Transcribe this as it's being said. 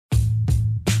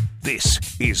This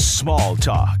is Small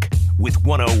Talk with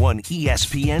 101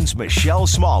 ESPN's Michelle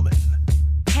Smallman.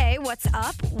 Hey, what's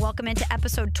up? Welcome into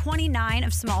episode 29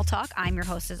 of Small Talk. I'm your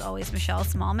host, as always, Michelle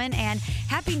Smallman, and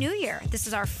Happy New Year. This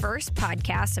is our first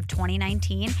podcast of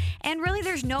 2019, and really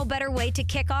there's no better way to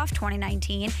kick off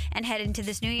 2019 and head into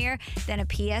this new year than a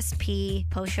PSP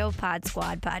Post-Show Pod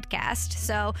Squad podcast.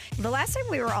 So the last time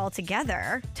we were all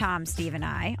together, Tom, Steve, and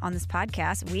I, on this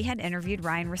podcast, we had interviewed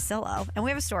Ryan Russillo, and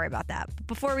we have a story about that. But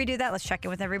before we do that, let's check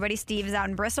in with everybody. Steve is out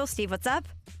in Bristol. Steve, what's up?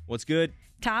 What's good?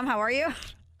 Tom, how are you?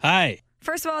 Hi.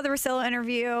 First of all, the Russillo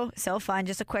interview, so fun.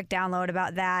 Just a quick download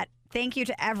about that. Thank you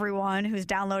to everyone who's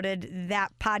downloaded that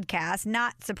podcast.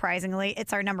 Not surprisingly,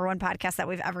 it's our number one podcast that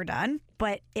we've ever done,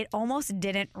 but it almost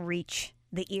didn't reach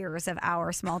the ears of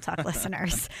our Small Talk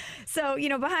listeners. So,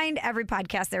 behind every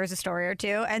podcast, there is a story or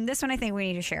two, and this one I think we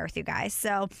need to share with you guys.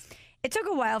 So it took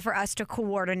a while for us to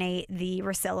coordinate the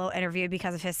Russillo interview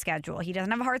because of his schedule. He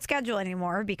doesn't have a hard schedule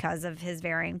anymore because of his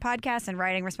varying podcasts and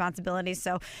writing responsibilities.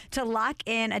 So to lock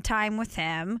in a time with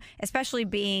him, especially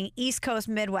being East Coast,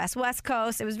 Midwest, West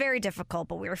Coast, it was very difficult,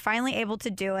 but we were finally able to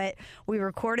do it. We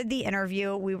recorded the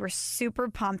interview. We were super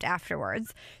pumped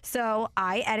afterwards. So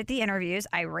I edit the interviews.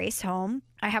 I race home.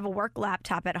 I have a work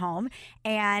laptop at home,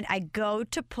 and I go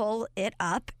to pull it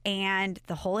up, and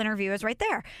the whole interview is right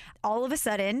there. All of a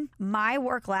sudden, my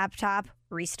work laptop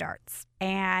restarts,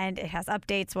 and it has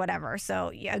updates, whatever.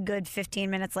 So a good 15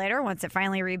 minutes later, once it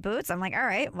finally reboots, I'm like, all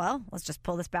right, well, let's just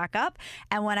pull this back up.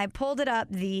 And when I pulled it up,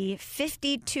 the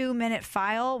 52-minute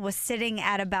file was sitting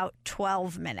at about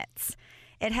 12 minutes.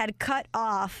 It had cut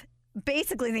off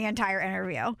basically the entire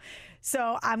interview.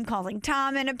 So I'm calling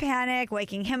Tom in a panic,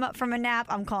 waking him up from a nap.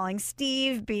 I'm calling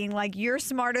Steve, being like, you're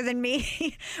smarter than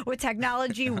me with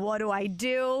technology. What do I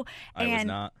do? I was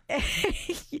not.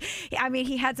 I mean,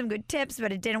 he had some good tips,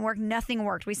 but it didn't work. Nothing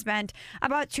worked. We spent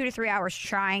about 2 to 3 hours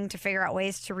trying to figure out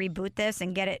ways to reboot this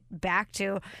and get it back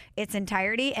to its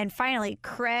entirety. And finally,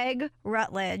 Craig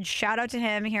Rutledge, shout out to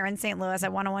him here in St. Louis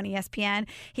at 101 ESPN.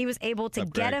 He was able to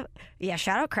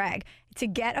shout out Craig, to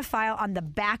get a file on the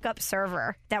backup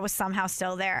server that was somehow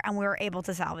still there, and we were able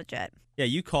to salvage it. Yeah,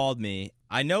 you called me.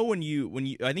 I know when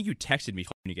you I think you texted me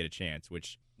when you get a chance,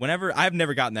 which I've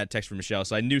never gotten that text from Michelle,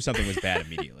 so I knew something was bad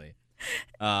immediately.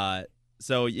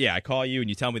 So yeah, I call you and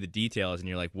you tell me the details, and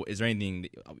you're like, well, is there anything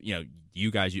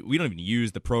you guys? We don't even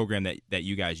use the program that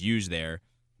you guys use there.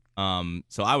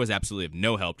 So I was absolutely of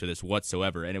no help to this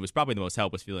whatsoever, and it was probably the most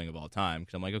helpless feeling of all time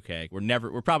because I'm like, okay,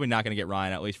 we're probably not going to get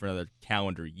Ryan at least for another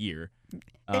calendar year,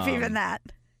 if even that.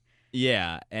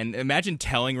 Yeah, and imagine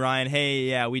telling Ryan, hey,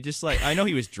 yeah, we just I know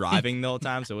he was driving the whole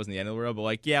time, so it wasn't the end of the world,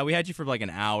 but yeah, we had you for like an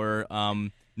hour.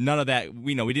 None of that,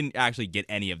 we didn't actually get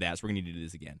any of that, so we're going to do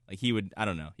this again. I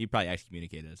don't know, he'd probably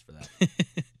excommunicate us for that.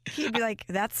 He'd be like,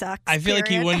 that sucks. I feel like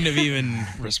he wouldn't have even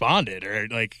responded or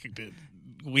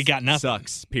we got nothing.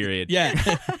 Sucks, period. Yeah.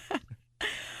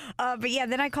 But yeah,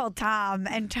 then I called Tom,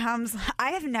 and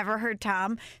I have never heard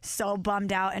Tom so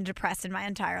bummed out and depressed in my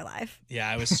entire life. Yeah,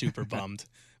 I was super bummed.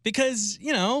 Because,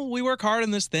 we work hard on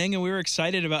this thing, and we were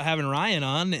excited about having Ryan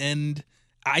on, and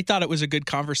I thought it was a good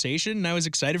conversation, and I was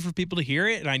excited for people to hear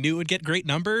it, and I knew it would get great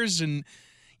numbers, and,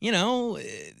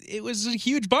 it was a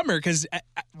huge bummer, because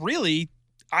really,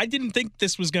 I didn't think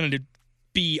this was going to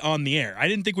be on the air. I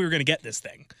didn't think we were going to get this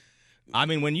thing. I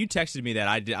mean, when you texted me that,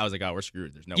 I was like, oh, we're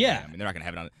screwed. There's no way. I mean, they're not going to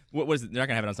have it on. They're not going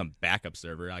to have it on some backup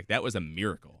server. Like, that was a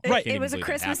miracle. Right. It was a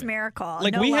Christmas miracle.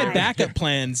 We had backup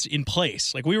plans in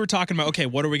place. We were talking about, okay,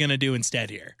 what are we going to do instead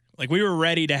here? We were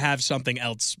ready to have something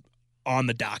else on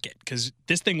the docket because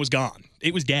this thing was gone.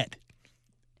 It was dead.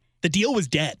 The deal was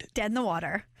dead. Dead in the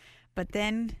water. But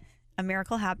then a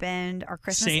miracle happened. Our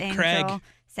Christmas angel.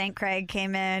 St. Craig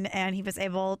came in, and he was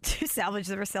able to salvage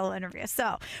the Russillo interview.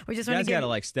 So we just want to got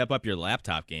to step up your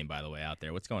laptop game, by the way, out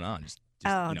there. What's going on?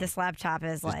 This laptop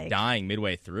is just dying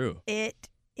midway through. It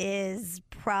is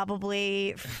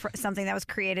probably something that was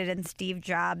created in Steve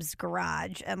Jobs'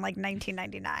 garage in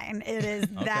 1999. It is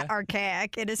that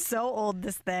archaic. It is so old,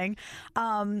 this thing.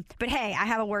 But hey, I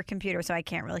have a work computer, so I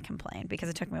can't really complain because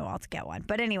it took me a while to get one.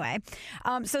 But anyway,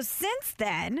 so since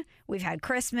then, we've had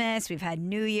Christmas, we've had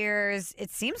New Year's.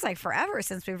 It seems like forever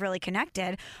since we've really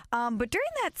connected. But during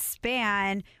that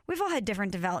span, we've all had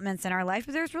different developments in our life,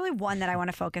 but there's really one that I want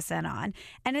to focus in on.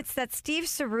 And it's that Steve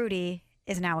Ceruti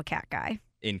is now a cat guy.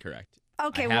 Incorrect.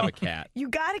 Okay, I have a cat. You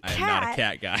got a cat. I am not a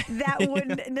cat guy. That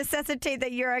would necessitate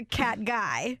that you're a cat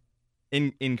guy.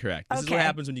 Incorrect. This is what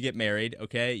happens when you get married.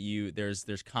 Okay, there's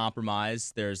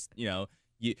compromise. There's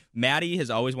Maddie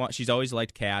has she's always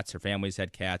liked cats. Her family's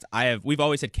had cats. We've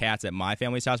always had cats at my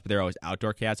family's house, but they're always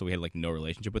outdoor cats, so we had like no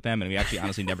relationship with them, and we actually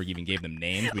honestly never even gave them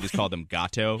names. We just called them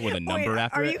Gato with a number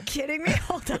after it. Are you kidding me?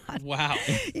 Hold on. Wow.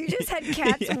 You just had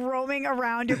cats roaming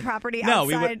around your property No,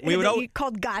 outside we would that you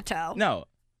called Gato. No.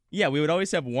 Yeah, we would always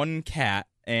have one cat,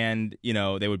 and,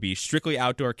 they would be strictly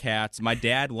outdoor cats. My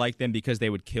dad liked them because they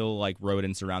would kill, like,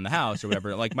 rodents around the house or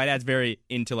whatever. Like, my dad's very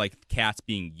into, like, cats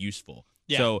being useful.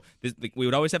 Yeah. So we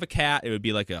would always have a cat. It would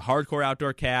be like a hardcore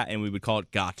outdoor cat, and we would call it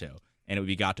Gato. And it would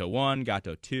be Gato 1,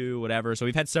 Gato 2, whatever. So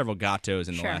we've had several Gatos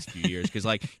in the last few years because,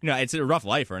 like, it's a rough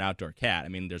life for an outdoor cat. I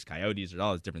mean, there's coyotes, there's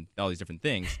all these different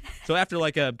things. So after,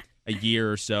 like, a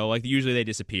year or so, like, usually they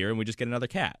disappear, and we just get another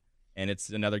cat, and it's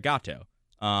another Gato.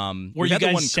 Were you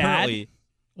guys sad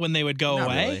when they would go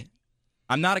away? Really.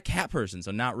 I'm not a cat person, so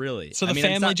not really. So the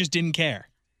family just didn't care?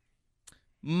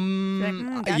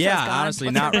 Yeah,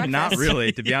 honestly, not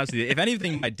really, to be honest with you. If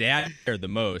anything, my dad cared the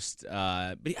most, but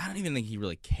I don't even think he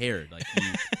really cared. Like,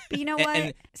 but you know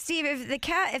what, Steve? If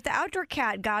the outdoor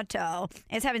cat Gato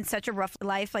is having such a rough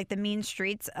life, like the mean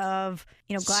streets of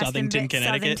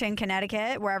Southington,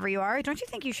 Connecticut, wherever you are, don't you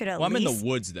think you should at least? I'm in the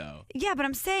woods though. Yeah, but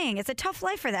I'm saying it's a tough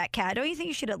life for that cat. Don't you think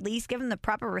you should at least give him the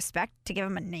proper respect to give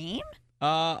him a name?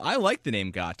 I like the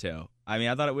name Gato. I mean,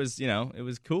 I thought it was, it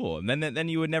was cool. And then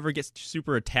you would never get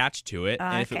super attached to it.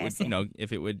 And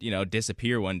if it would,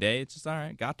 disappear one day, it's just all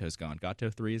right. Gato's gone. Gato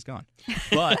 3 is gone.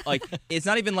 But like, it's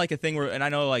not even like a thing where. And I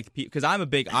know like because I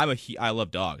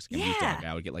love dogs. I'm a huge dog.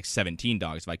 I would get like 17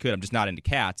 dogs if I could. I'm just not into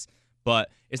cats. But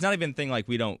it's not even a thing like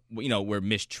we're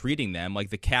mistreating them. Like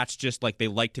the cats just like they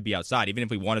like to be outside. Even if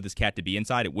we wanted this cat to be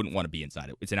inside, it wouldn't want to be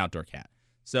inside. It's an outdoor cat.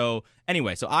 So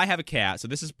anyway, so I have a cat. So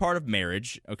this is part of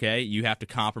marriage, okay? You have to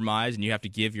compromise, and you have to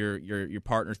give your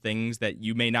partner things that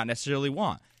you may not necessarily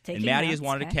want. And Maddie has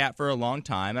wanted a cat for a long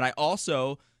time, and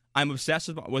I'm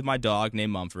obsessed with my dog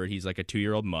named Mumford. He's like a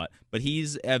 2-year-old mutt, but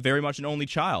he's very much an only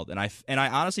child. And I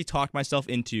honestly talked myself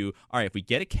into, all right, if we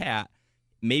get a cat,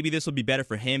 maybe this will be better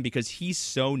for him because he's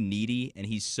so needy and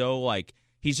he's so like.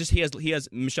 He has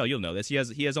Michelle, you'll know this. He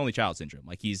has only child syndrome.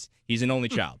 Like he's an only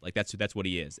child. Like that's what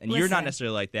he is. And you're not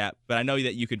necessarily like that, but I know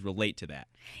that you could relate to that.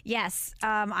 Yes,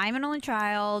 I'm an only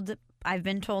child. I've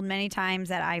been told many times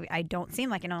that I don't seem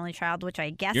like an only child, which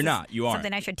I guess you're not. You are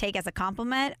something I should take as a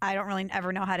compliment. I don't really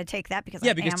ever know how to take that because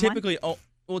typically.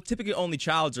 Typically only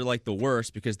childs are like the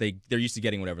worst because they're used to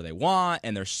getting whatever they want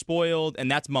and they're spoiled,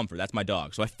 and that's Mumford. That's my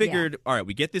dog. So I figured, all right,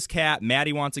 we get this cat.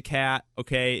 Maddie wants a cat.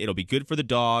 Okay, it'll be good for the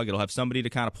dog. It'll have somebody to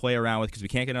kind of play around with because we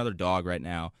can't get another dog right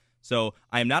now. So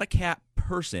I am not a cat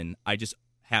person. I just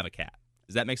have a cat.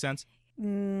 Does that make sense?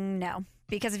 No,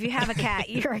 because if you have a cat,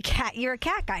 you're a cat. You're a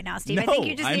cat guy now, Steve. I think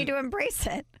you just need to embrace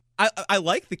it. I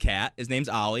like the cat. His name's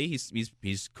Ollie. He's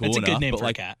cool enough. That's a good name for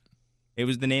a cat. It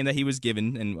was the name that he was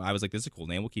given, and I was like, "This is a cool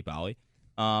name. We'll keep Ollie."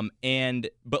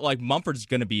 But like Mumford's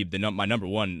gonna be my number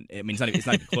one. I mean, it's not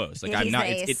even close. Like I'm not.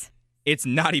 It's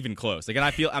not even close. Like, and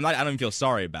I don't even feel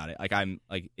sorry about it. Like I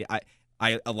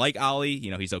like Ollie.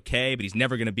 He's okay, but he's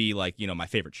never gonna be like my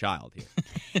favorite child here.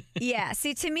 Yeah.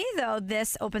 See, to me though,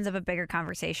 this opens up a bigger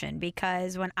conversation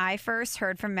because when I first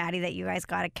heard from Maddie that you guys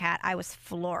got a cat, I was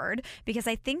floored because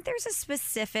I think there's a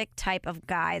specific type of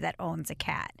guy that owns a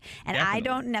cat, and Definitely. I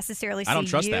don't necessarily. I don't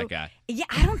trust that guy. Yeah,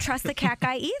 I don't trust the cat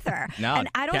guy either. No, and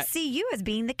I don't see you as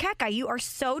being the cat guy. You are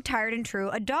so tired and true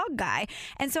a dog guy.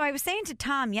 And so I was saying to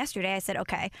Tom yesterday, I said,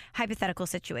 okay, hypothetical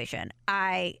situation.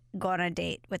 I go on a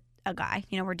date with a guy.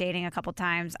 We're dating a couple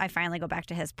times. I finally go back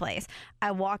to his place.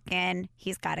 I walk in.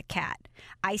 He's got a cat.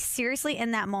 I seriously,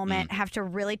 in that moment, have to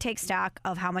really take stock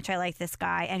of how much I like this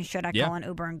guy and should I call an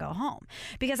Uber and go home?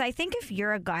 Because I think if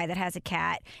you're a guy that has a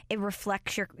cat, it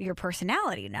reflects your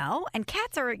personality, no? And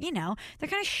cats are, they're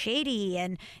kind of shady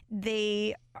and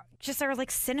they just are like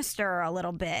sinister a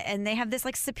little bit, and they have this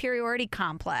like superiority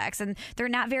complex, and they're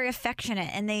not very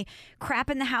affectionate, and they crap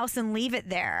in the house and leave it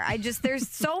there. There's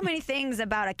so many things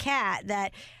about a cat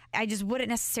that I just wouldn't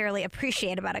necessarily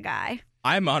appreciate about a guy.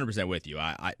 I'm 100% with you.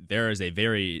 There is a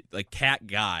very like cat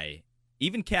guy,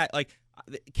 even cat like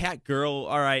cat girl.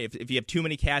 All right, if you have too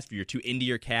many cats, if you're too into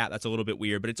your cat, that's a little bit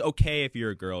weird. But it's okay if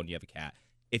you're a girl and you have a cat.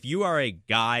 If you are a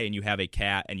guy and you have a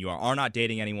cat and you are not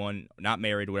dating anyone, not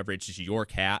married, or whatever, it's just your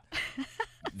cat,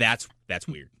 that's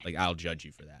weird. Like, I'll judge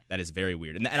you for that. That is very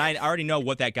weird. And I already know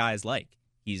what that guy is like.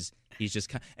 He's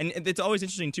just and it's always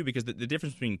interesting too because the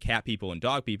difference between cat people and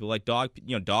dog people, like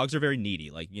dogs are very needy.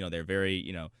 Like they're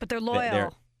very but they're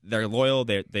loyal. They're loyal.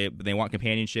 They want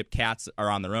companionship. Cats are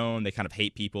on their own. They kind of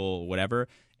hate people, whatever.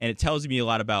 And it tells me a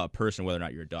lot about a person whether or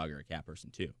not you're a dog or a cat person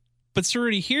too. But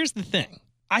Ceruti, here's the thing.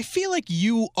 I feel like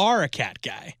you are a cat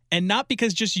guy, and not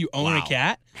because just you own a Wow.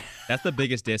 cat. That's the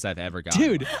biggest diss I've ever gotten.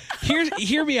 Dude,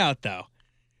 hear me out, though.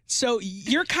 So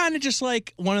you're kind of just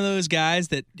like one of those guys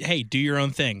that, hey, do your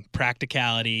own thing.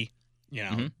 Practicality,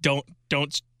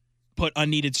 don't put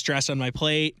unneeded stress on my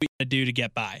plate. What you gotta do to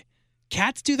get by.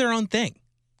 Cats do their own thing.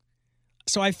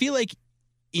 So I feel like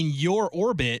in your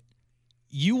orbit,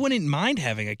 you wouldn't mind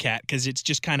having a cat because it's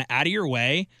just kind of out of your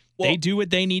way. They do what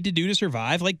they need to do to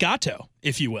survive, like Gato,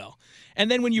 if you will.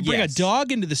 And then when you bring a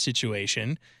dog into the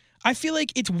situation, I feel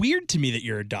like it's weird to me that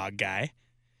you're a dog guy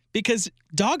because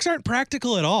dogs aren't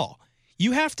practical at all.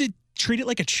 You have to treat it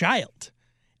like a child.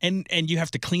 And you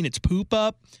have to clean its poop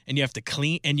up, and you have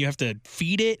to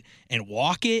feed it and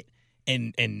walk it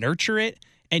and nurture it.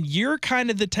 And you're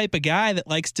kind of the type of guy that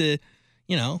likes to,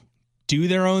 do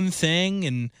their own thing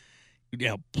and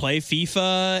play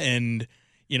FIFA and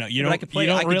you don't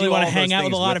really want to hang out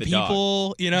with a lot of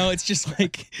people. It's just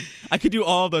like I could do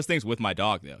all of those things with my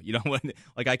dog though.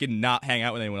 Like I could not hang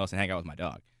out with anyone else and hang out with my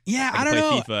dog. Yeah, I don't play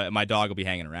know. FIFA and my dog will be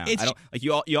hanging around. I don't like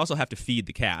you also have to feed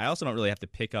the cat. I also don't really have to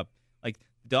pick up like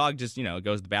the dog just,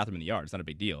 goes to the bathroom in the yard. It's not a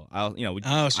big deal.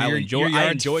 Your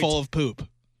yard's full of poop.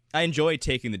 I enjoy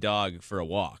taking the dog for a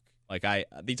walk. Like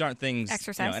these aren't things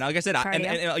exercise. And like I said,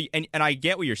 and I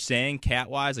get what you're saying, cat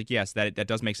wise. Like yes, that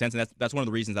does make sense, and that's one of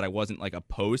the reasons that I wasn't like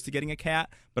opposed to getting a cat,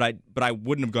 but I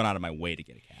wouldn't have gone out of my way to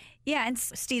get a cat. Yeah, and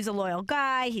Steve's a loyal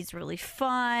guy. He's really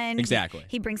fun. Exactly.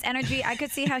 He brings energy. I could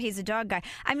see how he's a dog guy.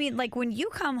 I mean, like when you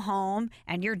come home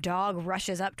and your dog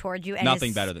rushes up towards you and Nothing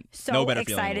is better than so no better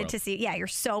feeling in the excited world. to see. Yeah, you're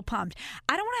so pumped.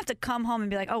 I don't want to have to come home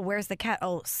and be like, oh, where's the cat?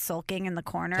 Oh, sulking in the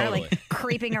corner, Totally. like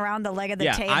creeping around the leg of the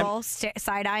Yeah, table,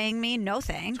 side eyeing me. No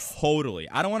thanks. Totally.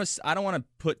 I don't want to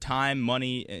put time,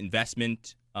 money,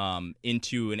 investment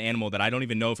into an animal that I don't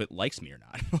even know if it likes me or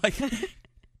not. Like.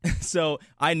 So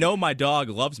I know my dog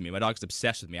loves me. My dog's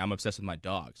obsessed with me. I'm obsessed with my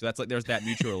dog. So that's like there's that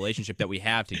mutual relationship that we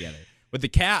have together. With the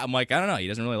cat, I'm like, I don't know. He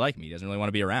doesn't really like me. He doesn't really want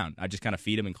to be around. I just kind of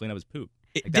feed him and clean up his poop.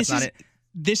 Like, that's not it.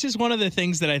 This is one of the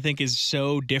things that I think is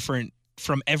so different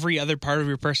from every other part of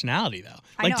your personality, though.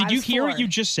 Like, did you hear what you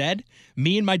just said?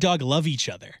 Me and my dog love each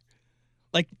other.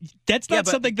 Like, that's not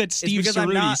something that Steve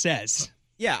Ceruti says.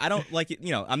 Yeah, I don't like it.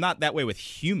 I'm not that way with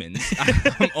humans.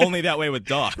 I'm only that way with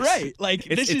dogs. Right. Like,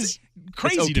 this is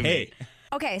crazy to me.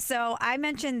 Okay, so I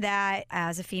mentioned that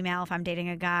as a female, if I'm dating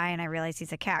a guy and I realize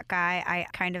he's a cat guy, I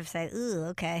kind of say, ooh,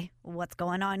 okay, what's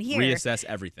going on here? Reassess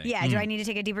everything. Yeah, do I need to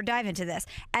take a deeper dive into this?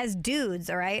 As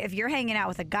dudes, all right, if you're hanging out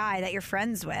with a guy that you're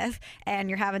friends with and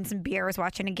you're having some beers,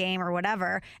 watching a game or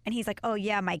whatever, and he's like, oh,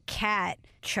 yeah, my cat,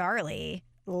 Charlie,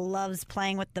 loves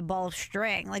playing with the ball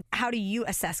string. Like, how do you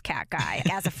assess cat guy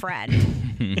as a friend?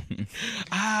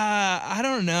 I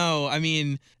don't know. I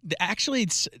mean, actually,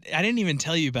 I didn't even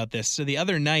tell you about this. So the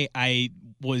other night, I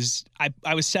was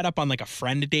set up on like a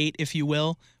friend date, if you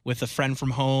will, with a friend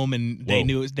from home, and they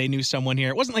knew someone here.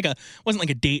 It wasn't like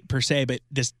a date per se, but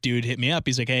this dude hit me up.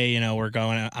 He's like, hey,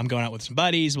 I'm going out with some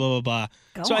buddies, blah blah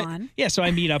blah. So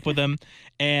I meet up with him,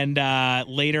 and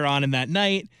later on in that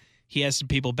night, he has some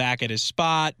people back at his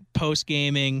spot post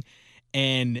gaming,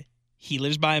 and he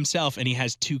lives by himself, and he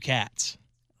has 2 cats.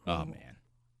 Oh man.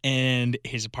 And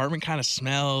his apartment kind of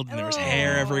smelled, and there was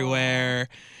hair everywhere.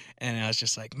 And I was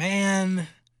just like, man,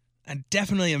 I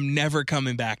definitely am never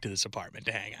coming back to this apartment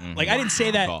to hang out. Mm-hmm. Like, I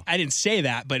didn't say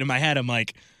that, but in my head, I'm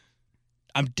like,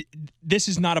 this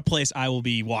is not a place I will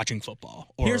be watching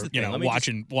football or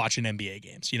watching NBA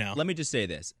games. Let me just say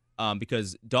this.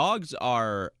 Because dogs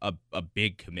are a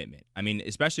big commitment. I mean,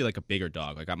 especially like a bigger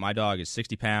dog. Like my dog is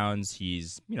 60 pounds.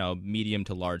 He's, medium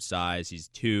to large size. He's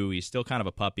 2. He's still kind of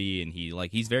a puppy, and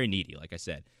he's very needy, like I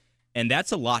said. And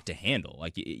that's a lot to handle.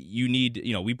 Like you need,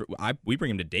 we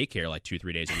bring him to daycare like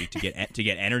 2-3 days a week to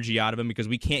get energy out of him, because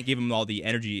we can't give him all the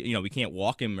energy. We can't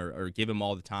walk him or give him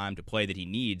all the time to play that he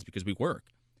needs because we work.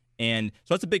 And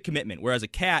so it's a big commitment, whereas a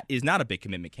cat is not a big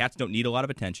commitment. Cats don't need a lot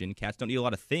of attention. Cats don't need a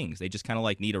lot of things. They just kind of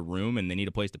like need a room, and they need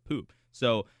a place to poop.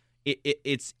 So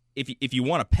it's if you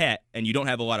want a pet and you don't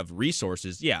have a lot of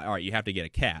resources, yeah, all right, you have to get a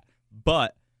cat.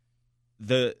 But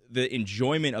the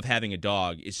enjoyment of having a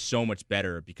dog is so much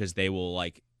better because they will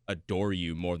like adore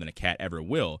you more than a cat ever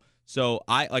will. So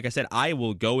I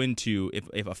will go into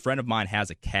if a friend of mine has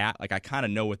a cat, like I kind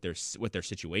of know what their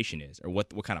situation is or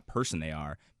what kind of person they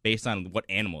are based on what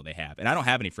animal they have. And I don't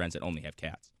have any friends that only have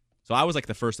cats. So I was like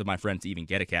the first of my friends to even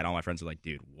get a cat. All my friends are like,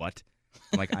 dude, what?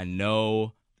 I'm like, I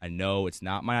know it's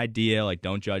not my idea. Like,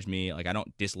 don't judge me. Like, I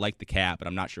don't dislike the cat, but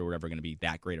I'm not sure we're ever going to be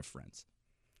that great of friends.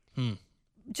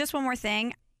 Just one more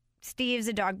thing. Steve's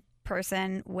a dog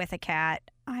person with a cat.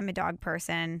 I'm a dog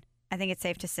person. I think it's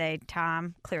safe to say,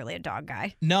 Tom, clearly a dog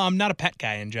guy. No, I'm not a pet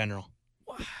guy in general.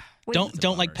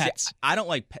 Don't like See, pets. I don't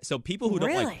like pets. So people who don't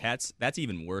Really? like pets, that's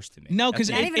even worse to me. No, That's 'cause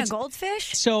Not it- even a it's-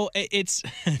 goldfish? So it's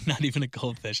not even a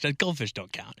goldfish. Goldfish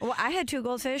don't count. Well, I had 2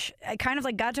 goldfish. I kind of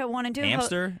like got to 1 and 2.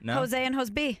 Hamster? No. Jose and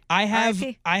Jose. I have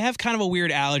RIP. kind of a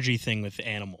weird allergy thing with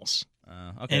animals, okay,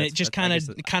 and that's- it just I guess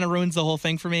kind of ruins the whole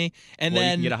thing for me. And well, you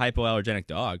then can get a hypoallergenic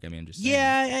dog. I mean, I'm just saying.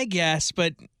 yeah, I guess,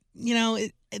 but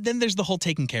then there's the whole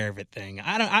taking care of it thing.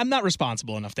 I'm not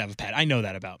responsible enough to have a pet. I know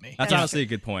that about me. That's Yeah. honestly a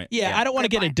good point. Yeah, I don't want to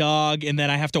Good get a point. dog and then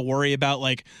I have to worry about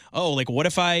what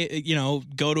if I,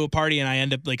 go to a party and I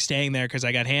end up staying there because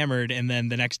I got hammered and then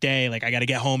the next day I got to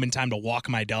get home in time to walk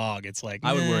my dog. It's like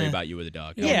I would worry eh. about you with a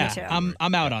dog. Yeah, me too.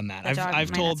 I'm out on that. The dog might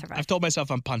not survive. I've told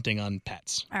myself I'm punting on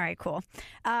pets. All right, cool.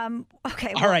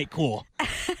 Okay. All right, cool.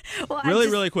 Well,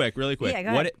 Really quick. Yeah, go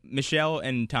ahead. Michelle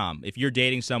and Tom, if you're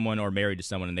dating someone or married to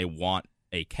someone and they want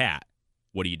a cat,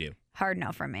 what do you do? Hard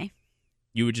no from me.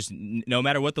 You would just, no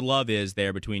matter what the love is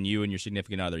there between you and your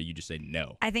significant other, you just say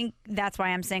no. I think that's why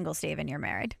I'm single, Steve, and you're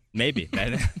married. Maybe.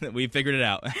 We figured it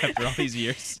out after all these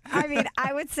years. I mean,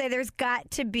 I would say there's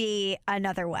got to be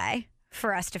another way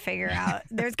for us to figure out.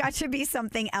 There's got to be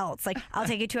something else. Like, I'll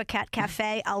take you to a cat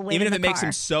cafe. I'll wait Even in if the it makes car.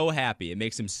 him so happy. It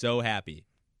makes him so happy.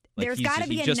 There's got to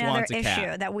be he just another wants a issue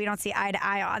cat. that we don't see eye to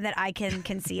eye on that I can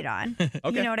concede on.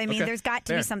 Okay, You know what I mean? okay, There's got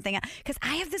to fair. be something. Because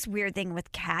I have this weird thing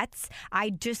with cats.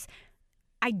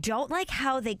 I don't like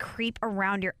how they creep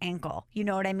around your ankle. You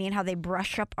know what I mean? How they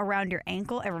brush up around your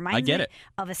ankle. It reminds get me it.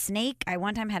 of a snake. I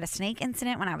one time had a snake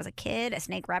incident when I was a kid. A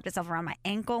snake wrapped itself around my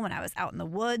ankle when I was out in the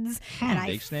woods. And I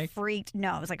Big snake? freaked.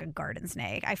 No, it was like a garden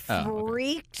snake. I Oh, okay.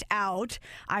 freaked out.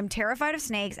 I'm terrified of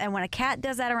snakes. And when a cat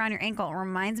does that around your ankle, it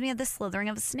reminds me of the slithering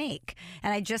of a snake.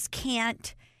 And I just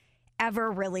can't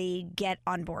ever really get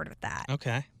on board with that.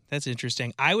 Okay, that's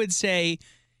interesting. I would say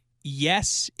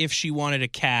yes if she wanted a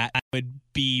cat. I would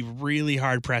be really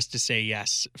hard pressed to say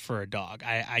yes for a dog.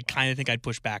 I kind of think I'd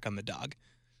push back on the dog.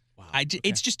 Wow.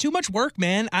 It's just too much work,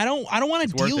 man. I don't want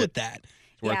It's to worth deal it. with that.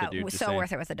 It's worth yeah, it, dude. Just so saying.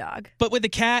 worth it with a dog. But with a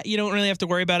cat, you don't really have to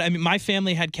worry about it. I mean, my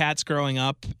family had cats growing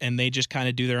up, and they just kind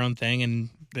of do their own thing, and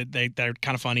they're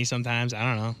kind of funny sometimes. I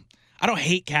don't know. I don't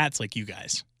hate cats like you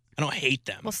guys. I don't hate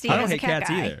them. Well, Steve I don't is a hate cat cats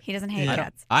guy. either. He doesn't hate Yeah.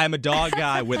 cats. I am a dog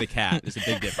guy with a cat. There's a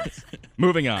big difference.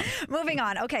 Moving on. Moving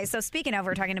on. Okay, so speaking of,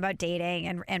 we're talking about dating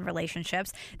and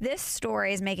relationships. This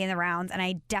story is making the rounds, and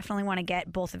I definitely want to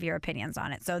get both of your opinions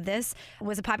on it. So this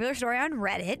was a popular story on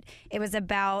Reddit. It was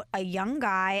about a young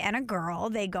guy and a girl.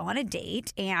 They go on a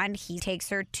date, and he takes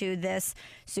her to this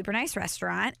super nice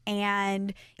restaurant,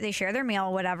 and they share their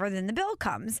meal, whatever. Then the bill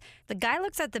comes. The guy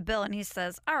looks at the bill, and he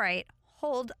says, "All right,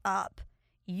 hold up.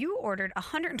 You ordered a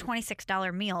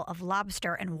 $126 meal of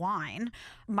lobster and wine.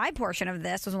 My portion of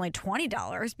this was only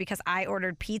 $20 because I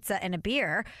ordered pizza and a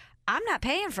beer. I'm not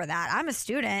paying for that. I'm a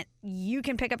student. You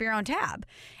can pick up your own tab."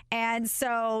 And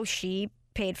so she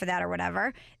paid for that or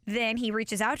whatever. Then he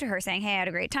reaches out to her saying, "Hey, I had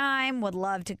a great time. Would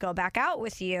love to go back out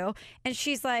with you." And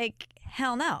she's like,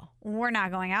 "Hell no. We're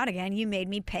not going out again. You made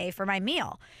me pay for my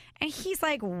meal." And he's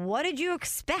like, "What did you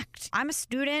expect? I'm a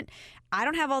student. I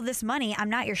don't have all this money. I'm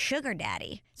not your sugar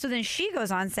daddy." So then she goes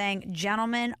on saying,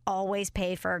 "Gentlemen always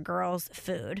pay for a girl's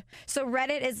food." So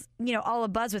Reddit is, all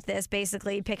abuzz with this,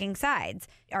 basically picking sides.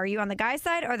 Are you on the guy's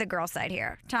side or the girl's side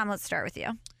here? Tom, let's start with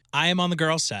you. I am on the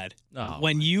girl's side. Oh,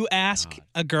 When you ask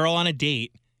a girl on a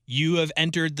date, you have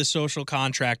entered the social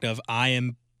contract of I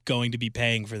am going to be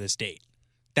paying for this date.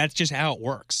 That's just how it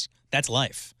works. That's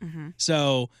life. Mm-hmm.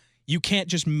 So you can't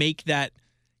just make that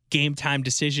game time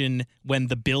decision when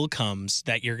the bill comes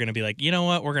that you're going to be like, you know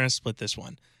what, we're going to split this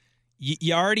one.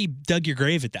 You already dug your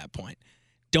grave at that point.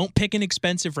 Don't pick an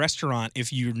expensive restaurant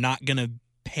if you're not going to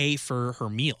pay for her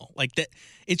meal. Like that,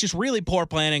 it's just really poor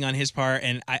planning on his part.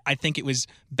 And I think it was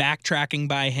backtracking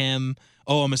by him.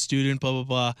 Oh, I'm a student, blah, blah,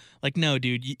 blah. Like, no,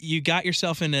 dude, you got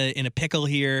yourself in a pickle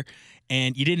here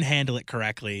and you didn't handle it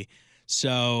correctly.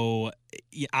 So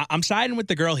I'm siding with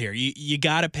the girl here. You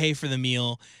got to pay for the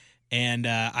meal. And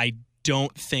I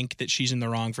don't think that she's in the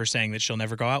wrong for saying that she'll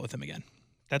never go out with him again.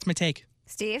 That's my take.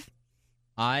 Steve?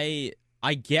 I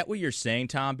get what you're saying,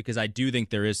 Tom, because I do think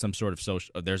there is some sort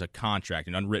of there's a contract,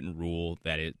 an unwritten rule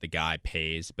that the guy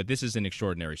pays, but this is an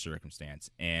extraordinary circumstance.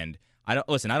 And I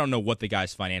don't know what the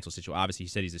guy's financial situation. Obviously, he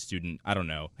said he's a student. I don't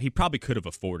know. He probably could have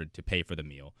afforded to pay for the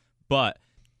meal, but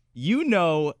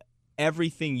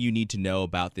everything you need to know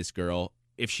about this girl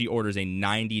if she orders a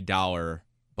 $90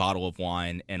 bottle of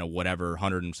wine and a whatever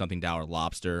 $100 and something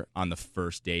lobster on the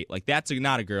first date. Like, that's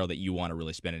not a girl that you want to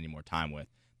really spend any more time with.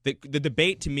 The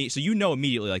debate to me, so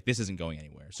immediately, like, this isn't going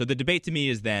anywhere. So the debate to me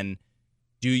is then,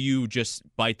 do you just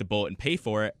bite the bullet and pay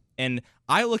for it? And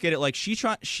I look at it like she's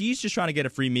just trying to get a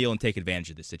free meal and take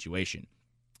advantage of the situation.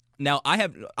 Now,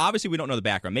 obviously we don't know the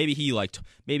background.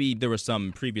 Maybe there was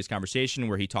some previous conversation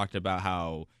where he talked about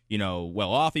how,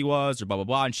 well off he was or blah, blah,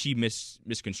 blah, and she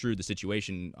misconstrued the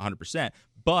situation 100%.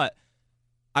 But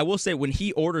I will say when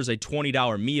he orders a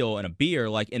 $20 meal and a beer,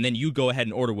 and then you go ahead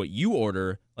and order what you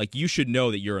order, you should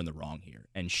know that you're in the wrong here.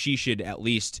 And she should at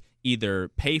least either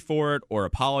pay for it or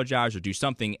apologize or do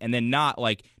something, and then not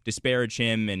disparage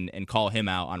him and call him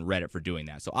out on Reddit for doing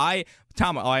that. So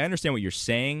Tom, I understand what you're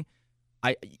saying.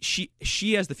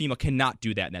 She as the female cannot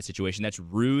do that in that situation. That's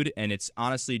rude, and it's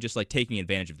honestly just taking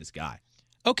advantage of this guy.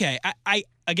 Okay, I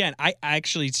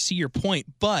actually see your point,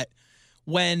 but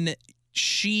when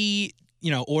she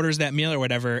orders that meal or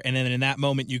whatever, and then in that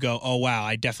moment you go, oh wow,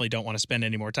 I definitely don't want to spend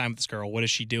any more time with this girl. What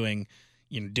is she doing?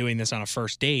 Doing this on a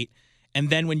first date, and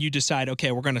then when you decide,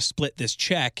 okay, we're going to split this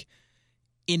check,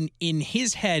 in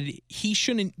his head he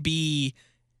shouldn't be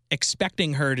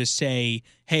expecting her to say,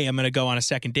 hey, I'm going to go on a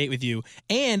second date with you.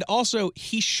 And also,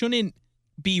 he shouldn't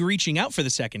be reaching out for the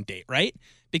second date, right?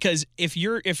 Because if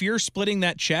you're splitting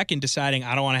that check and deciding,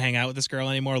 I don't want to hang out with this girl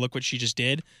anymore, look what she just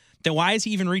did, then why is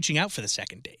he even reaching out for the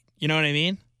second date? You know what I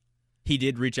mean? He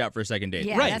did reach out for a second date.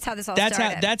 Yeah, right. That's how this all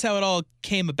started. That's how it all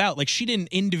came about. She didn't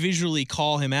individually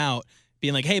call him out,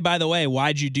 being like, hey, by the way,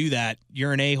 why'd you do that?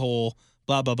 You're an a-hole,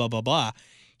 blah, blah, blah, blah, blah.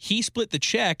 He split the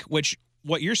check, which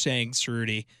what you're saying,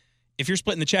 Ceruti, if you're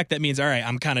splitting the check, that means, all right,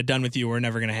 I'm kind of done with you. We're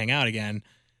never going to hang out again.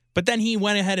 But then he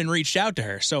went ahead and reached out to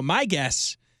her. So my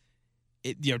guess,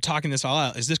 talking this all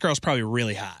out, is this girl's probably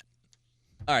really hot.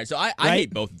 All right, so I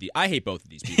hate both of these. I hate both of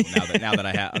these people now that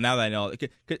I know.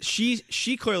 'Cause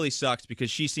she clearly sucks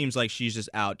because she seems like she's just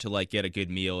out to get a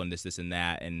good meal and this and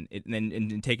that and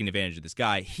taking advantage of this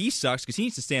guy. He sucks because he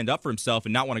needs to stand up for himself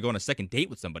and not want to go on a second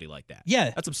date with somebody like that. Yeah,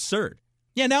 that's absurd.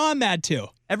 Yeah, now I'm mad too.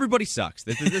 Everybody sucks.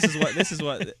 This is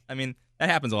what I mean. That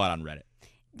happens a lot on Reddit.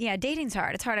 Yeah, dating's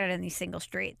hard. It's hard out in these single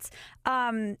streets.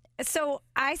 So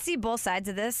I see both sides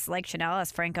of this, like Chanel,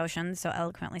 as Frank Ocean so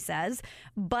eloquently says.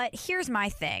 But here's my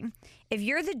thing. If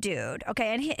you're the dude,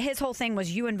 okay, and his whole thing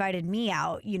was you invited me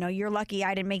out. You're lucky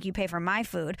I didn't make you pay for my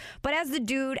food. But as the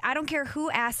dude, I don't care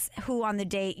who asks who on the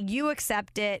date. You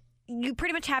accept it. You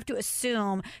pretty much have to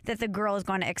assume that the girl is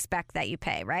going to expect that you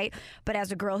pay, right? But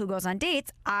as a girl who goes on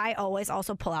dates, I always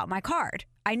also pull out my card.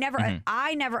 I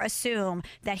never assume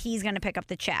that he's going to pick up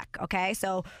the check, okay?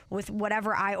 So with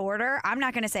whatever I order, I'm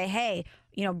not going to say, hey,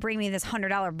 bring me this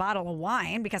 $100 bottle of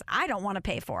wine because I don't want to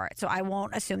pay for it. So I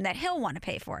won't assume that he'll want to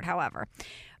pay for it, however.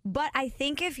 But I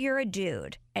think if you're a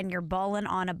dude and you're balling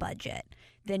on a budget,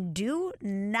 then do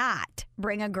not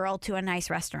bring a girl to a nice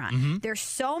restaurant. Mm-hmm. There's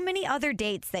so many other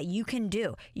dates that you can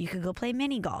do. You could go play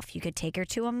mini golf. You could take her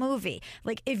to a movie.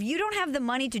 If you don't have the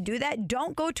money to do that,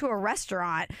 don't go to a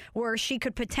restaurant where she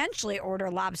could potentially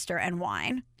order lobster and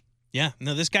wine. Yeah.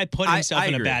 No, this guy put himself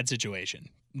in a bad situation.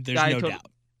 There's no doubt.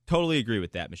 Totally agree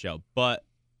with that, Michelle. But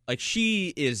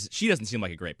she doesn't seem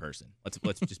like a great person.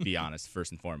 Let's just be honest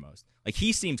first and foremost.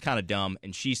 He seems kind of dumb,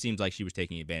 and she seems like she was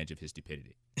taking advantage of his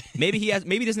stupidity. Maybe he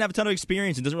doesn't have a ton of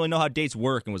experience and doesn't really know how dates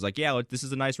work, and was like, yeah, this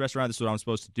is a nice restaurant. This is what I'm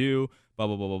supposed to do. Blah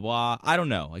blah blah blah blah. I don't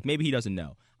know. Maybe he doesn't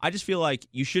know. I just feel like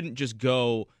you shouldn't just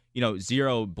go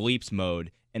zero bleeps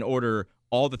mode and order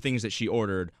all the things that she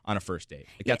ordered on a first date.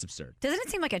 That's absurd. Doesn't it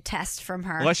seem like a test from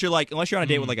her? Unless you're on a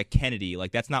date with a Kennedy,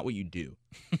 that's not what you do.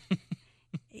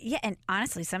 Yeah, and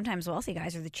honestly, sometimes wealthy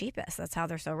guys are the cheapest. That's how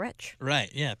they're so rich. Right,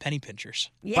 yeah, penny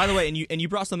pinchers. Yeah. By the way, and you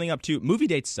brought something up too. Movie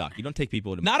dates suck. You don't take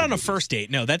people to Not on movies. a first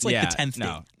date. No, that's the 10th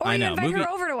date. Or you invite her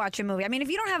over to watch a movie. I mean, if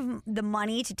you don't have the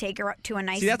money to take her to a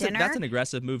nice dinner. That's an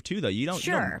aggressive move too, though. You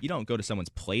don't go to someone's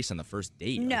place on the first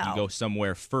date. No. You go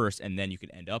somewhere first, and then you can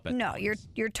end up at No,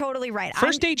 you're totally right.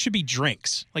 First date should be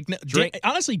drinks.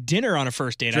 Honestly, dinner on a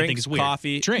first date I think is weird.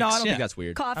 Coffee. Drinks, no, I don't think that's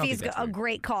weird. Coffee is a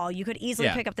great call. You could easily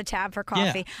pick up the tab for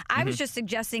coffee. Yeah. I was just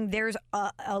suggesting there's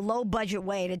a low budget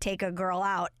way to take a girl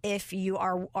out if you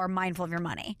are mindful of your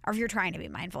money, or if you're trying to be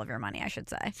mindful of your money, I should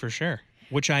say. For sure.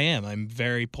 Which I am. I'm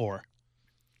very poor.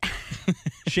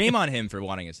 Shame on him for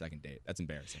wanting a second date. That's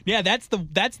embarrassing. Yeah, that's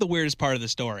the weirdest part of the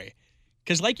story.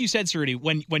 Because like you said, Ceruti,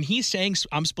 when he's saying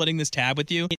I'm splitting this tab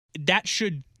with you, that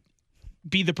should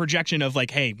be the projection of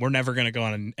hey, we're never going to go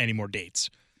on any more dates.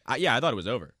 Yeah, I thought it was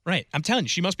over. Right. I'm telling you,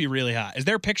 she must be really hot. Is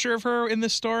there a picture of her in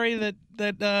this story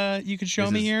that you could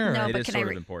show me here? No, it but is sort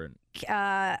of important.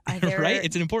 Right?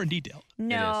 It's an important detail.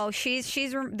 No,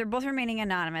 they're both remaining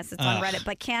anonymous. It's on Reddit.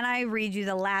 But can I read you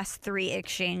the last 3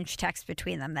 exchange texts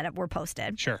between them that were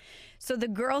posted? Sure. So the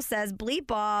girl says, bleep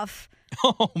off.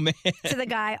 Oh, man. To the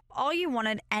guy, all you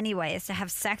wanted anyway is to have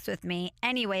sex with me.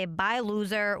 Anyway, bye,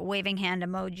 loser, waving hand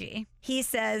emoji. He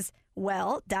says,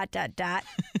 Well, ...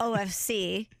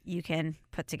 OFC, you can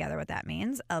put together what that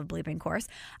means, of bleeping course.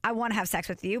 I want to have sex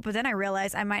with you, but then I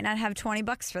realize I might not have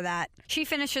 $20 for that. She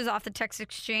finishes off the text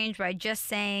exchange by just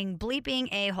saying bleeping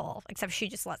a-hole, except she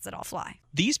just lets it all fly.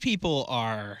 These people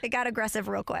are... It got aggressive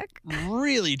real quick.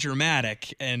 Really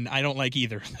dramatic, and I don't like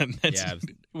either of them.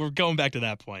 We're going back to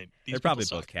that point. They're probably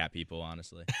both cat people,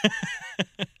 honestly.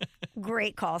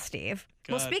 Great call, Steve.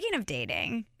 God. Well, speaking of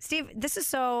dating, Steve, this is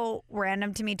so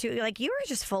random to me, too. Like, you were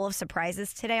just full of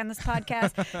surprises today on this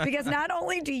podcast because not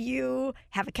only do you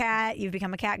have a cat, you've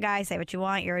become a cat guy, say what you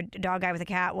want, you're a dog guy with a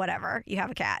cat, whatever. You have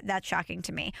a cat. That's shocking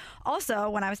to me. Also,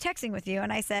 when I was texting with you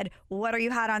and I said, what are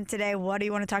you hot on today? What do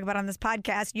you want to talk about on this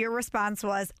podcast? Your response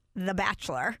was The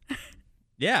Bachelor.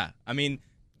 Yeah. I mean...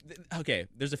 Okay,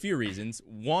 there's a few reasons.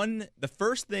 One, the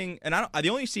first thing, and the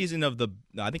only season of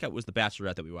I think it was The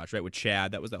Bachelorette that we watched, right, with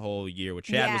Chad. That was the whole year with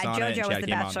Chad was on JoJo it, and Chad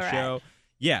came on the show.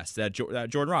 Yes, that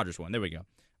Jordan Rogers one. There we go.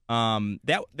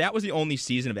 That was the only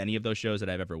season of any of those shows that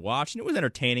I've ever watched, and it was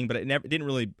entertaining, but I didn't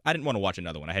want to watch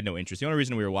another one. I had no interest. The only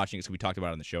reason we were watching is because we talked about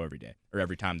it on the show every day, or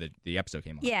every time the episode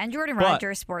came on. Yeah, and Jordan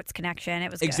Rogers, Sports Connection. It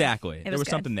was good. Exactly. There was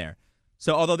something there.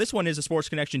 So, although this one is a sports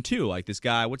connection too, like this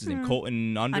guy, what's his name,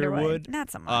 Colton Underwood, not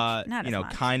so much, not as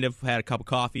much. Kind of had a cup of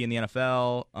coffee in the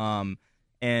NFL.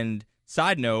 And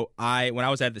side note, when I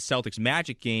was at the Celtics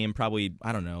Magic game, probably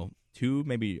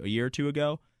maybe a year or two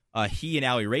ago, he and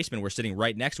Allie Raceman were sitting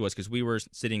right next to us because we were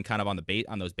sitting kind of on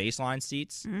those baseline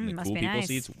seats, the must cool be people nice.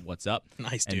 seats. What's up,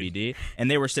 nice dude. NBD?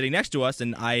 And they were sitting next to us,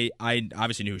 and I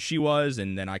obviously knew who she was,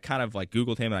 and then I kind of like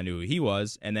Googled him, and I knew who he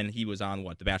was, and then he was on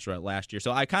The Bachelorette last year,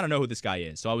 so I kind of know who this guy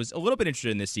is. So I was a little bit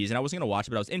interested in this season. I wasn't going to watch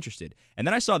it, but I was interested, and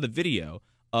then I saw the video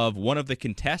of one of the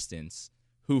contestants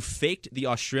who faked the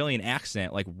Australian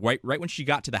accent, like right when she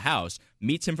got to the house,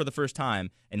 meets him for the first time,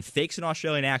 and fakes an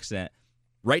Australian accent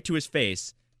right to his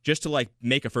face, just to like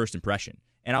make a first impression.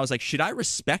 And I was like, should I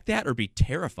respect that or be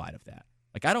terrified of that?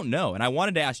 Like, I don't know. And I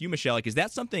wanted to ask you, Michelle, like, is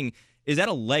that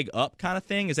a leg up kind of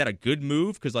thing? Is that a good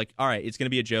move? Because like, all right, it's going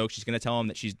to be a joke. She's going to tell him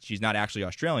that she's not actually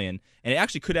Australian. And it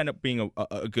actually could end up being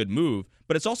a good move,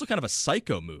 but it's also kind of a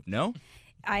psycho move, no?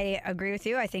 I agree with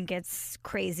you. I think it's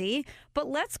crazy. But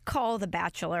let's call The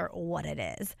Bachelor what it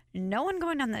is. No one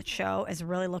going on that show is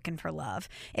really looking for love.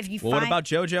 What about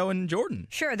JoJo and Jordan?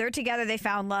 Sure, they're together. They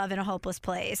found love in a hopeless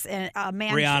place. In a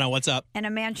mansion, Rihanna, what's up? In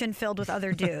a mansion filled with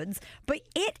other dudes. But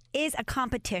it is a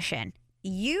competition.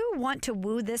 You want to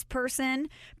woo this person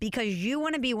because you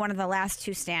want to be one of the last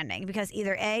two standing. Because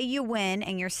either A, you win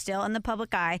and you're still in the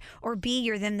public eye, or B,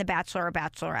 you're then the Bachelor or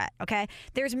Bachelorette, okay?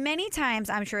 There's many times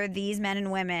I'm sure these men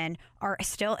and women are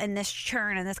still in this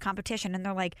churn and this competition, and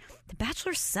they're like, The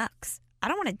Bachelor sucks. I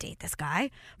don't want to date this guy,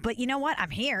 but you know what?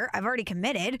 I'm here. I've already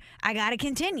committed. I got to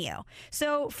continue.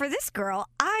 So for this girl,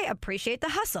 I appreciate the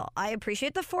hustle. I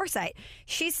appreciate the foresight.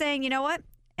 She's saying, you know what?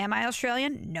 Am I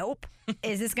Australian? Nope.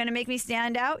 Is this going to make me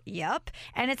stand out? Yup.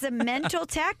 And it's a mental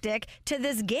tactic to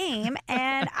this game,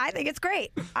 and I think it's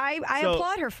great. I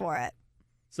applaud her for it.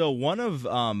 So one of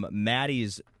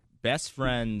Maddie's best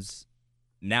friend's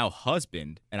now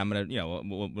husband, and I'm going to,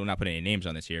 we'll not put any names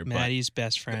on this here. Maddie's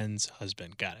best friend's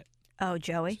husband. Got it. Oh,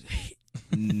 Joey?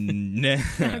 Nah.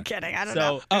 I'm kidding. I don't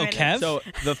know. Oh, Kev? So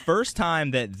the first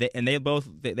time that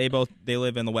they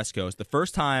live in the West Coast, the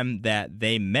first time that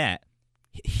they met,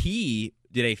 he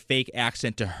did a fake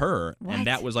accent to her, and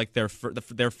that was like their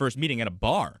first meeting at a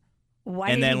bar.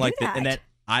 Why did he do that? And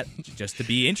then just to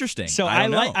be interesting. So I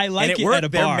like it at a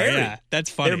bar. Yeah, that's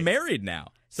funny. They're married now.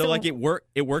 So like it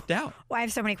worked out. Well, I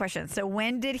have so many questions. So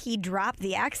when did he drop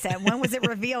the accent? When was it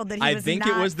revealed that he was not I think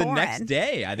it was foreign? The next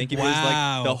day. I think it was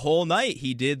like the whole night.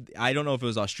 He did. I don't know if it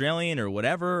was Australian or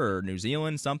whatever, or New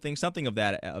Zealand, something of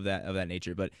that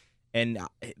nature. But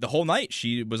the whole night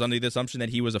she was under the assumption that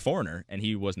he was a foreigner, and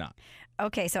he was not.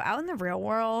 Okay, so out in the real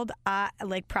world,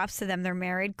 like props to them. They're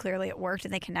married. Clearly, it worked,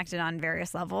 and they connected on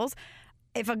various levels.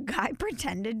 If a guy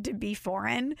pretended to be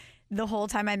foreign the whole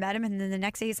time I met him, and then the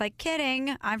next day he's like,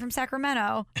 kidding, I'm from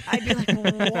Sacramento, I'd be like,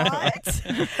 what?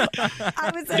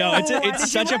 I was like, no,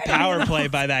 it's such a power play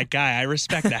by that guy. I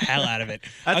respect the hell out of it.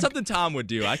 That's something Tom would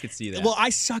do. I could see that. Well,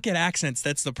 I suck at accents.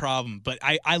 That's the problem. But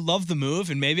I love the move,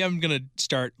 and maybe I'm going to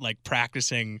start like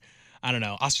practicing. I don't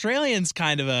know. Australian's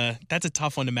kind of that's a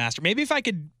tough one to master. Maybe if I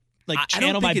could like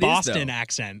channel my Boston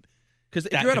accent. Because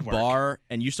if you're at a bar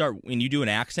and you do an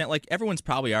accent, like everyone's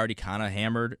probably already kind of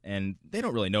hammered, and they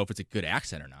don't really know if it's a good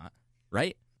accent or not,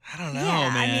 right? I don't know,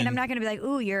 man. I mean, I'm not going to be like,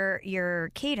 ooh, your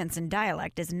cadence and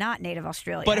dialect is not native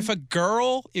Australian. But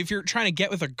if you're trying to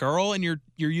get with a girl and you're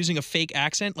using a fake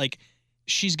accent, like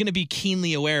she's going to be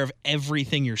keenly aware of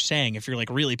everything you're saying if you're like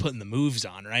really putting the moves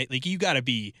on, right? Like you got to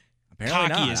be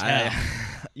cocky as hell.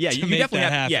 Yeah, you make definitely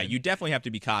that have. Yeah, happen. you definitely have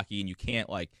to be cocky, and you can't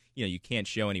you can't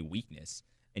show any weakness,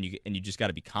 and you just got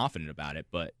to be confident about it.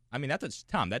 But I mean, that's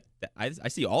Tom. I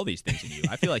see all these things in you.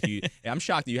 I feel like you. I'm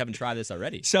shocked that you haven't tried this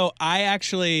already. So I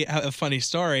actually have a funny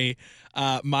story.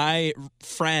 My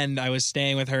friend, I was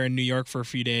staying with her in New York for a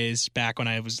few days back when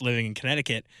I was living in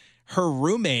Connecticut. Her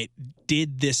roommate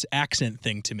did this accent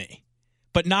thing to me,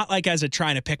 but not like as a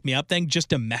trying to pick me up thing, just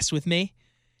to mess with me.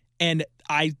 And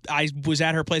I was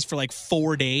at her place for like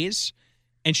 4 days,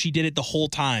 and she did it the whole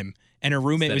time. And her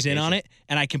roommate was in on it,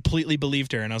 and I completely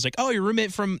believed her. And I was like, "Oh, your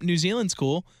roommate from New Zealand's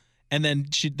cool." And then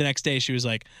the next day, she was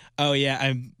like, "Oh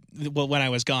yeah, when I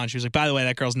was gone, she was like, by the way,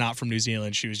 that girl's not from New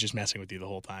Zealand. She was just messing with you the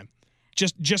whole time,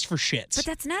 just for shits." But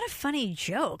that's not a funny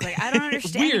joke. Like, I don't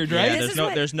understand. Weird, right?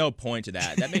 Yeah, there's no point to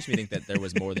that. That makes me think that there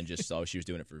was more than just she was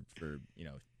doing it for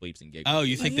bleeps and giggles. Oh,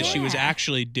 you think that she was Yeah.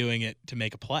 actually doing it to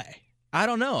make a play? I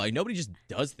don't know. Like, nobody just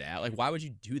does that. Like, why would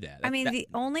you do that? I mean, the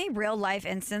only real life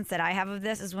instance that I have of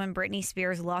this is when Britney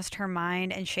Spears lost her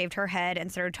mind and shaved her head and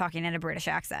started talking in a British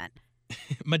accent.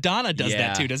 Madonna does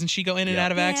that too, doesn't she? Go in and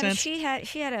out of Yeah, but accents. she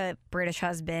had a British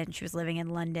husband. She was living in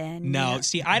London. No,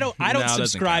 see, I don't No, doesn't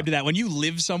subscribe count. to that. When you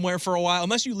live somewhere for a while,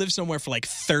 unless you live somewhere for like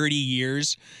 30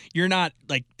 years, you're not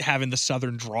like having the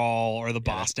Southern drawl or the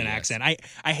Boston BS. accent.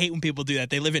 I hate when people do that.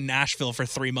 They live in Nashville for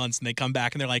 3 months and they come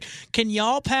back and they're like, "Can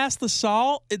y'all pass the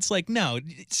salt?" It's like, no,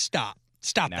 stop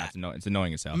that. It's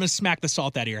annoying as hell. I'm gonna smack the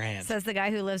salt out of your hand. Says the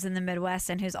guy who lives in the Midwest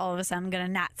and who's all of a sudden going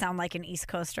to not sound like an East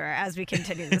Coaster as we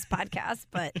continue this podcast.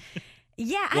 But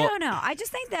yeah, I don't know. I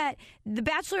just think that The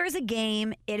Bachelor is a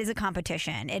game. It is a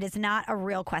competition. It is not a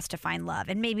real quest to find love.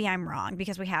 And maybe I'm wrong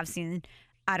because we have seen,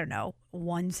 I don't know,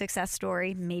 one success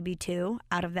story, maybe two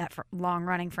out of that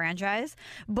long-running franchise.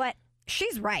 But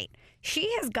she's right.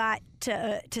 She has got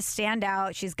to stand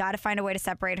out. She's got to find a way to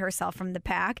separate herself from the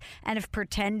pack. And if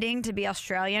pretending to be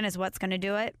Australian is what's going to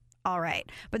do it, all right.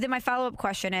 But then my follow-up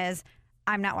question is,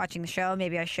 I'm not watching the show.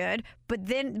 Maybe I should. But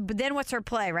then what's her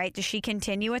play, right? Does she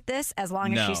continue with this as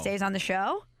long as she No. stays on the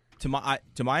show? To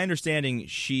my understanding,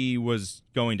 she was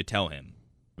going to tell him,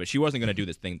 but she wasn't going to do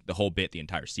this thing the whole bit the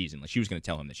entire season. Like, she was going to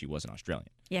tell him that she wasn't Australian.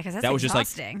 Yeah, because that's That was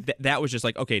exhausting. just like that was just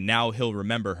like, okay, now he'll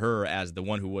remember her as the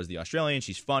one who was the Australian.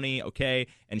 She's funny, okay,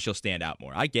 and she'll stand out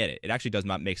more. I get it. It actually does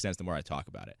not make sense the more I talk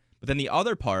about it. But then the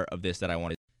other part of this that I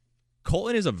wanted,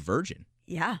 Colton is a virgin.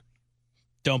 Yeah.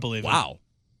 Don't believe it. Wow.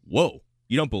 Whoa.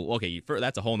 You don't believe? Okay,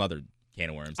 that's a whole nother can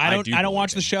of worms. I don't believe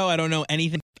watch the him. show. I don't know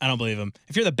anything. I don't believe him.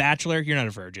 If you're the Bachelor, you're not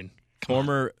a virgin. Come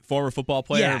on. Former football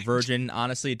player, Yeah. virgin.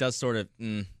 Honestly, it does sort of.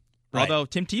 Right. Although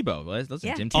Tim Tebow, listen,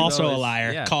 Yeah. Tim Tebow Also a is-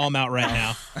 liar. yeah. Call him out right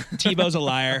now. Tebow's a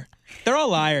liar. They're all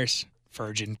liars.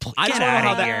 Virgin. I Get don't know out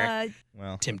how of that- here.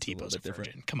 Well, Tim that's a little Tebow's a bit different.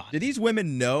 virgin. Come on. Do these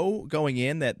women know going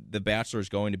in that the Bachelor is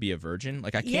going to be a virgin?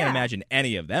 Like, I can't Yeah. imagine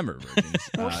any of them are virgins.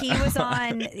 Well, he was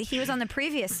on the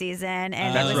previous season,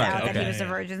 and That's it was right, out that he okay. was a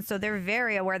virgin. So they're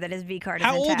very aware that his V card is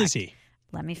How old intact. is he?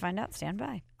 Let me find out. Stand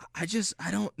by. I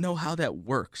don't know how that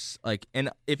works. Like, and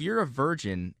if you're a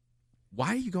virgin, why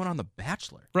are you going on The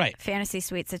Bachelor? Right. Fantasy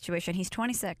suite situation. He's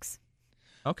 26.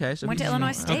 Okay, so Went to he's-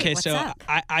 Illinois State. Okay, What's so up?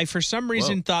 I for some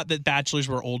reason Whoa. thought that bachelors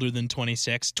were older than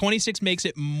 26. 26 makes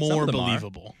it Some more of them are.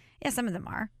 believable. Yeah, some of them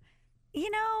are. You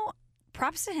know,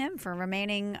 props to him for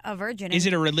remaining a virgin. Is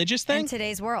in, it a religious in thing?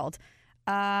 today's world?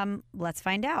 Let's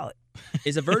find out.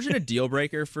 Is a virgin a deal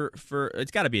breaker for?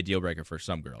 It's got to be a deal breaker for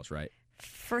some girls, right?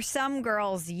 For some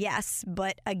girls, yes.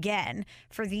 But again,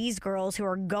 for these girls who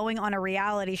are going on a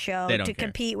reality show They to don't care.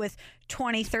 compete with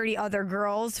 20, 30 other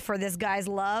girls for this guy's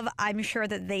love, I'm sure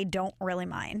that they don't really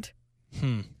mind.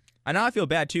 I know I feel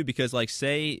bad too because like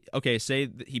say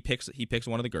that he picks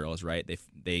one of the girls, right?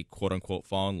 They quote unquote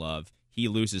fall in love. He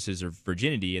loses his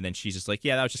virginity, and then she's just like,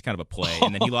 yeah, that was just kind of a play.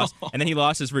 And then he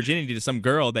lost his virginity to some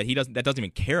girl that doesn't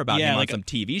even care about Yeah, him like on some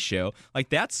TV show. Like,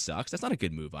 that sucks. That's not a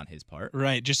good move on his part.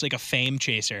 Right, just like a fame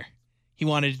chaser. He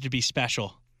wanted it to be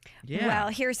special. Yeah. Well,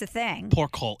 here's the thing. Poor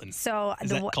Colton. So Is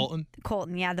that Colton?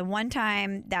 Colton, yeah. The one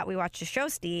time that we watched the show,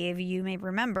 Steve, you may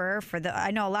remember.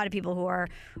 I know a lot of people who are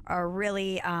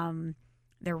really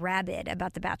they're rabid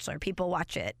about The Bachelor. People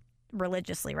watch it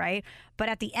religiously, right? But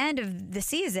at the end of the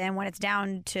season, when it's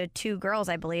down to 2 girls,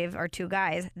 I believe, or 2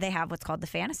 guys, they have what's called the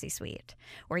fantasy suite,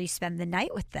 where you spend the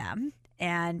night with them.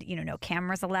 And, no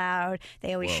cameras allowed.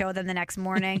 They always show them the next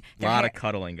morning. A lot of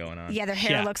cuddling going on. Yeah, their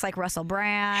hair Yeah. looks like Russell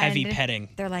Brand. Heavy petting.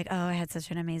 They're like, oh, I had such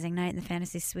an amazing night in the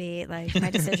fantasy suite. Like, my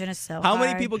decision is so How many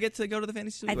hard. people get to go to the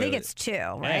fantasy suite? I think it's 2,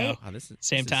 right? Oh, this is,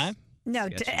 Same this is- time? No,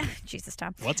 sketchy. Jesus,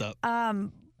 Tom. What's up?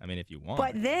 I mean, if you want.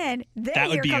 But then that here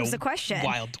would be comes a the question.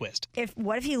 wild twist.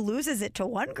 What if he loses it to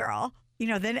one girl?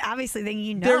 then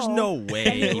obviously There's no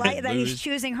way that he's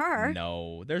choosing her.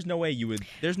 No, there's no way you would.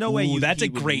 There's no way you. That's he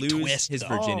a would great lose twist, his though.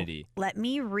 virginity. Let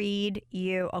me read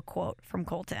you a quote from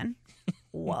Colton.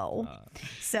 Whoa.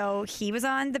 So he was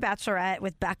on The Bachelorette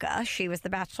with Becca. She was the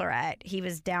Bachelorette. He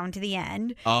was down to the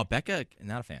end. Oh, Becca,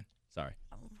 not a fan. Sorry.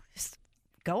 Just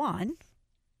go on.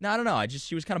 No, I don't know.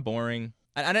 She was kind of boring.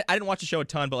 I didn't watch the show a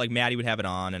ton, but like Maddie would have it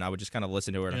on, and I would just kind of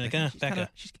listen to her. You're and like, Becca.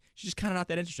 She's just kind of not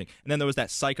that interesting. And then there was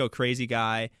that psycho crazy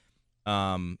guy,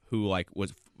 who like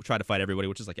tried to fight everybody,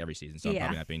 which is like every season. So I'm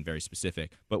probably not being very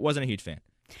specific, but wasn't a huge fan.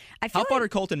 How far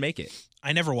did Colton make it?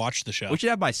 I never watched the show. We should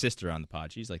have my sister on the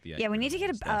pod. She's like the we need to get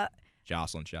a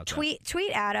Jocelyn, shout out.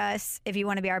 Tweet at us if you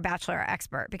want to be our Bachelor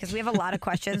expert, because we have a lot of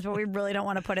questions, but we really don't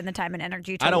want to put in the time and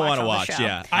energy to I don't want to watch.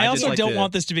 Yeah, I also like don't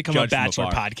want this to become a Bachelor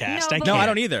afar. podcast. No, I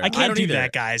don't either. I can't do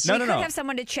that, guys. We could have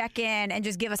someone to check in and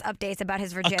just give us updates about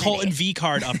his virginity. A Colton V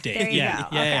card update. There you go.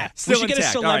 Yeah. Still We should get a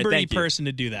intact. All right, celebrity thank you. person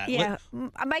to do that. Yeah,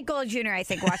 Mike Gold Jr. I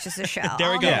think watches the show. There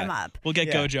we I'll go. hit him up. We'll get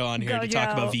Gojo on here to talk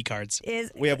Gojo about V cards.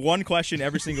 We have one question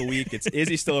every single week. It's is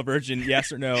he still a virgin?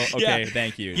 Yes or no? Okay,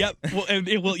 thank you. Yep.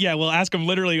 We'll ask him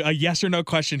literally a yes or no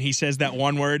question. He says that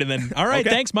one word, and then all right,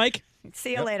 thanks, Mike.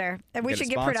 See you later. And we Get should it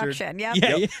get sponsored. production. Yep.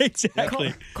 Yeah,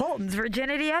 exactly. Colton's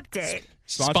virginity update.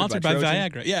 Sponsored by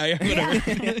Trojan. Viagra. Yeah,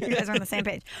 whatever. You guys are on the same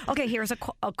page. Okay, here's a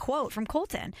quote from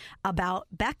Colton about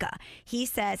Becca. He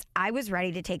says, I was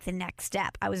ready to take the next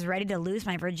step. I was ready to lose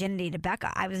my virginity to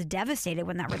Becca. I was devastated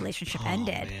when that relationship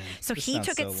ended. Man. So he sounds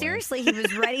took so it lame. seriously. He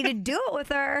was ready to do it with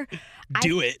her.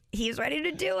 Do it. He was ready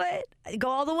to do it. Go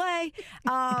all the way.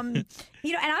 And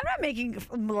I'm not making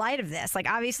light of this. Like,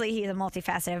 obviously, he's a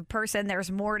multifaceted person. There's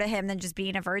more to him than just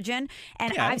being a virgin.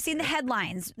 And I've seen the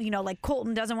headlines, like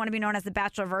Colton doesn't want to be known as the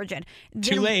Bachelor Virgin.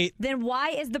 Too late. Then why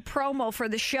is the promo for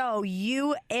the show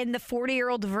you in the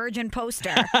 40-year-old virgin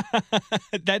poster?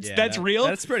 That's real?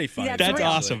 That's pretty funny. That's real.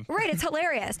 awesome. Right, it's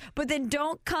hilarious. But then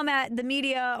don't come at the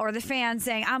media or the fans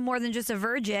saying I'm more than just a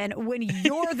virgin when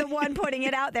you're the one putting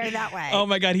it out there that way. Oh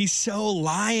my God, he's so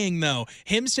lying though.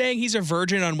 Him saying he's a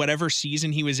virgin on whatever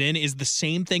season he was in is the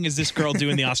same thing as this girl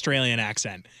doing the Australian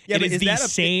accent. Yeah, it but is is the that a-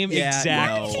 same Yeah,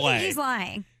 exact Why do you play. think he's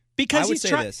lying? I would say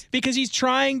this. Because he's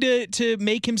trying to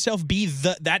make himself be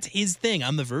that's his thing.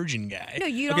 I'm the virgin guy. No,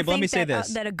 you Okay, don't but let me think say that,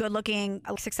 this. that a good-looking,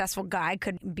 successful guy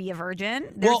could be a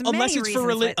virgin? There's Well, unless many it's for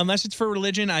reasons why- unless it's for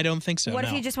religion, I don't think so. What no.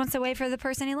 if he just wants to wait for the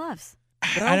person he loves?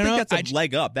 But I don't think that's a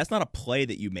leg up. That's not a play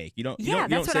that you make. You don't Yeah,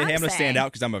 that's what say, I'm hey, I'm going to stand saying.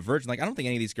 out because I'm a virgin. Like, I don't think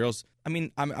any of these girls, I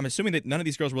mean, I'm assuming that none of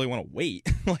these girls really want to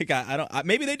wait. Like, I don't,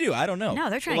 maybe they do. I don't know. No,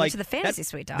 they're trying But, to get to the fantasy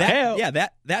suite, dog.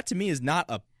 That to me is not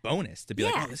a bonus to be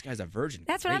like, Yeah. oh, this guy's a virgin.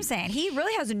 That's what I'm Great. saying. He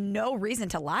really has no reason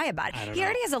to lie about it. He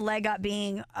already has a leg up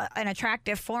being an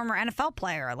attractive former NFL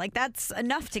player. Like, that's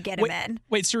enough to get him in.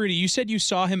 Wait, Ceruti, you said you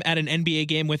saw him at an NBA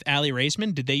game with Allie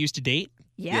Raisman. Did they used to date?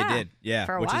 Yeah, They did. Yeah.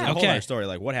 for a Which is while. a whole Okay. other story.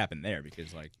 Like, what happened there?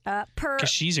 Because, like, Because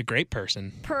she's a great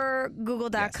person. Per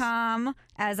Google.com,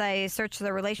 as I search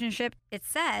the relationship, it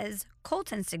says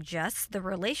Colton suggests the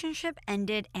relationship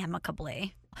ended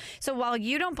amicably. So while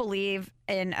you don't believe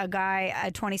in a guy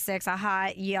at 26, a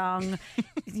hot, young,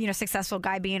 successful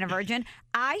guy being a virgin,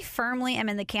 I firmly am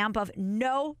in the camp of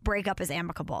no breakup is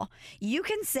amicable. You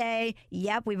can say,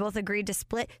 yep, we both agreed to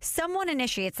split. Someone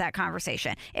initiates that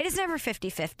conversation. It is never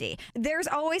 50-50. There's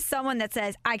always someone that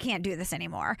says, I can't do this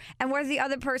anymore. And where the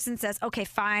other person says, okay,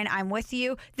 fine, I'm with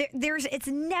you. It's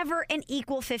never an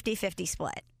equal 50-50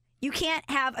 split. You can't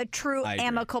have a true I agree.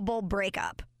 amicable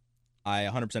breakup. I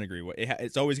 100% agree.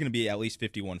 It's always going to be at least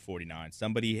 51-49.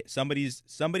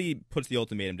 Somebody puts the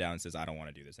ultimatum down and says, I don't want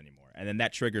to do this anymore. And then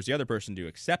that triggers the other person to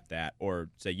accept that or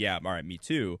say, yeah, all right, me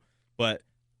too. But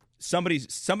somebody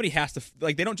has to,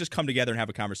 like, they don't just come together and have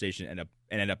a conversation and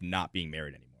end up not being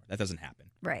married anymore. That doesn't happen.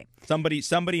 Right.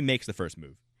 Somebody makes the first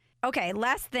move. Okay,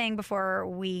 last thing before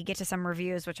we get to some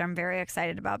reviews, which I'm very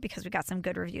excited about because we got some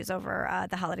good reviews over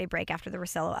the holiday break after the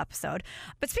Rosello episode.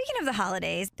 But speaking of the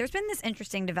holidays, there's been this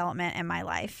interesting development in my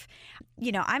life.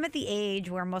 I'm at the age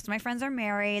where most of my friends are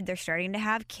married, they're starting to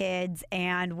have kids,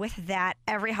 and with that,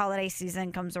 every holiday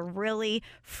season comes a really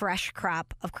fresh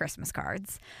crop of Christmas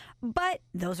cards. But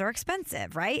those are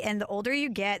expensive, right? And the older you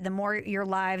get, the more your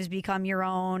lives become your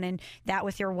own, and that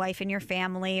with your wife and your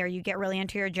family, or you get really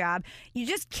into your job, you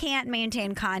just can't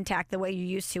maintain contact the way you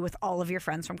used to with all of your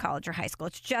friends from college or high school.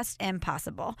 It's just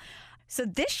impossible. So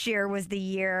this year was the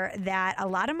year that a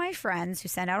lot of my friends who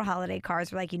sent out holiday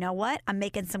cards were like, you know what? I'm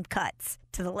making some cuts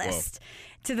to the list.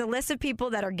 To the list of people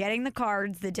that are getting the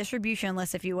cards, the distribution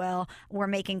list, if you will, we're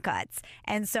making cuts.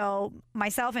 And so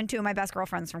myself and two of my best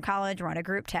girlfriends from college were on a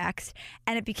group text,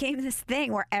 and it became this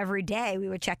thing where every day we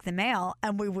would check the mail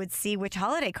and we would see which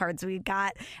holiday cards we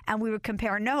got, and we would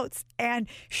compare notes. And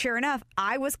sure enough,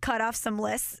 I was cut off some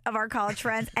lists of our college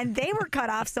friends, and they were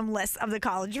cut off some lists of the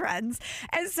college friends.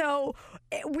 And so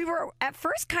we were at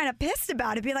first kind of pissed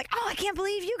about it, being like, oh, I can't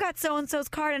believe you got so-and-so's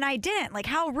card and I didn't. Like,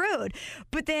 how rude.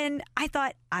 But then I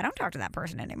thought, I don't talk to that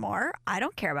person anymore. I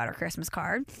don't care about her Christmas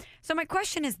card. So my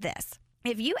question is this.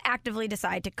 If you actively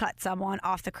decide to cut someone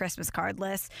off the Christmas card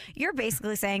list, you're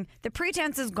basically saying the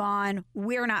pretense is gone.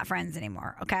 We're not friends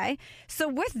anymore. Okay. So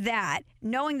with that,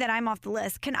 knowing that I'm off the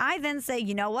list, can I then say,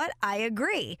 you know what? I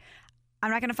agree. I'm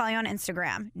not going to follow you on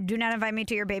Instagram. Do not invite me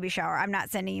to your baby shower. I'm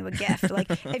not sending you a gift. Like,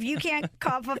 if you can't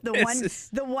cough up the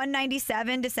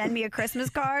 $197 to send me a Christmas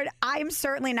card, I'm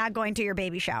certainly not going to your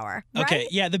baby shower. Right? Okay,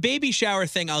 yeah, the baby shower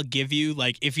thing I'll give you.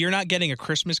 Like, if you're not getting a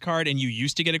Christmas card and you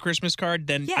used to get a Christmas card,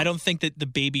 then I don't think that the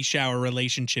baby shower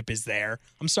relationship is there.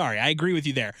 I'm sorry, I agree with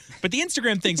you there. But the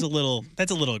Instagram thing's a little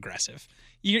aggressive.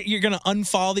 You're going to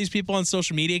unfollow these people on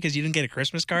social media because you didn't get a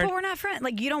Christmas card? But we're not friends.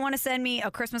 Like, you don't want to send me a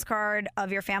Christmas card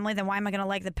of your family, then why am I going to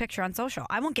like the picture on social?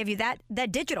 I won't give you that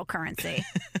digital currency.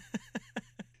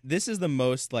 This is the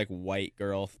most like white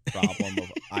girl problem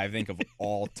I think of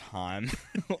all time.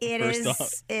 It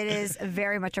is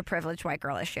very much a privileged white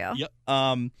girl issue. Yep.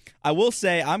 I will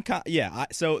say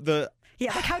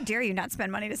Yeah, like, how dare you not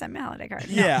spend money to send me a holiday card?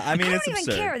 No. Yeah, I mean, I it's don't even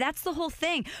absurd. care. That's the whole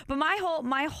thing. But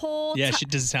my whole Yeah,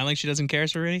 does it sound like she doesn't care,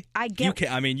 Ceruti? I get.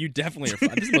 You definitely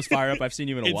are. This is the most fired up I've seen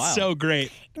you in a while. It's so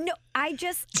great. No, I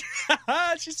just.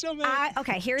 She's so mad.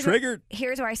 Okay, here's Triggered.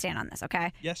 Here's where I stand on this.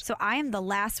 Okay. Yes. So I am the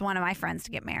last one of my friends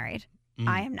to get married.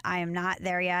 I am not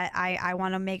there yet. I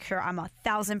want to make sure I'm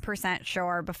 1,000%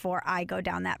 sure before I go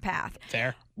down that path.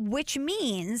 Fair. Which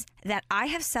means that I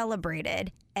have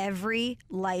celebrated every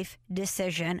life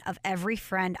decision of every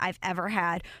friend I've ever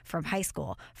had from high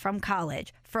school, from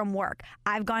college, from work.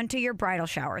 I've gone to your bridal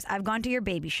showers. I've gone to your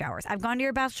baby showers. I've gone to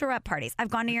your bachelorette parties. I've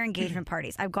gone to your engagement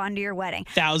parties. I've gone to your wedding.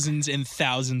 Thousands and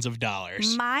thousands of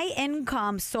dollars. My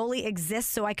income solely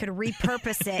exists so I could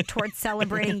repurpose it towards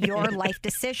celebrating your life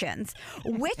decisions,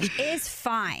 which is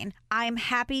fine. I'm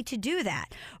happy to do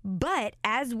that. But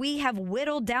as we have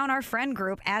whittled down our friend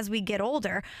group as we get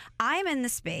older, I'm in the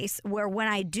space where when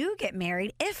I do get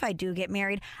married, if I do get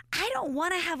married, I don't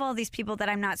want to have all these people that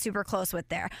I'm not super close with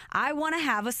there. I want to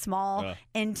have a small,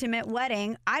 intimate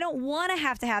wedding. I don't want to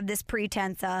have this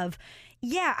pretense of,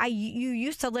 yeah, you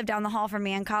used to live down the hall from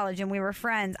me in college and we were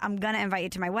friends. I'm going to invite you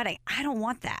to my wedding. I don't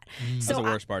want that. That's the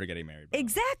worst part of getting married.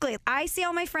 Exactly. I see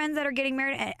all my friends that are getting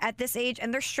married at this age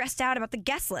and they're stressed out about the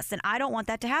guest list, and I don't want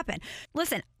that to happen.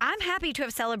 Listen, I'm happy to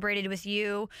have celebrated with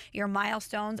you, your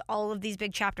milestones, all of these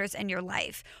big chapters in your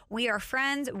life. We are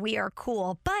friends. We are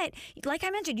cool. But like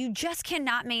I mentioned, you just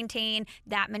cannot maintain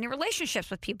that many relationships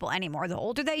with people anymore. The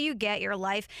older that you get, your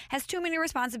life has too many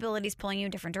responsibilities pulling you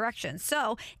in different directions.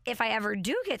 So if I ever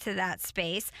do get to that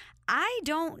space, I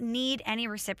don't need any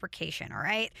reciprocation, all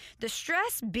right? The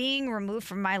stress being removed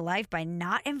from my life by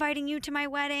not inviting you to my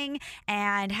wedding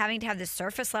and having to have this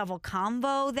surface level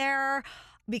convo there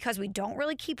because we don't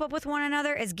really keep up with one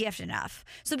another is gift enough.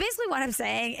 So basically what I'm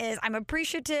saying is I'm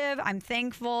appreciative, I'm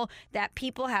thankful that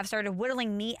people have started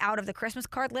whittling me out of the Christmas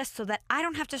card list so that I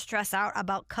don't have to stress out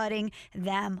about cutting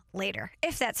them later,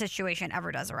 if that situation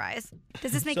ever does arise.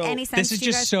 Does this make any sense to you guys? This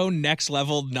is just so next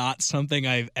level, not something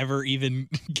I've ever even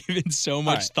given so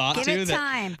much thought to. Give it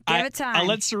time. I'll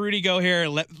let Ceruti go here.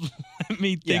 Let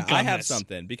me think on this. I have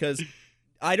something, because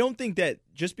I don't think that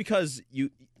just because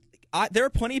there are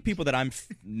plenty of people that I'm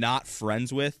not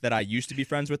friends with that I used to be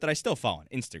friends with that I still follow on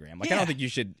Instagram. Like, I don't think you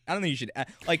should.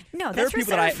 Like, no, there that's are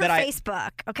people reserved for that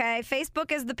Facebook. Okay,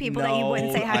 Facebook is the people that you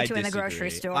wouldn't say hi to in the grocery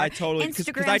store. I totally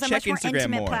Instagram's a much more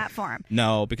intimate platform.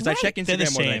 No, because I check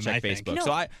Instagram more than I check Facebook. No,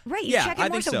 so you check it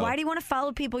more. So why do you want to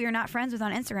follow people you're not friends with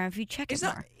on Instagram if you check it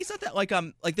more? It's not that like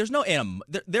there's no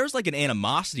there's like an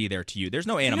animosity there to you. There's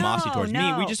no animosity towards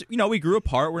me. We just we grew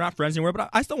apart. We're not friends anymore. But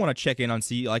I still want to check in on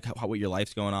see like what your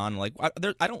life's going on. Like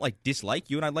I don't like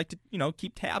dislike you, and I'd like to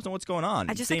keep tabs on what's going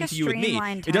on. Same to you with me.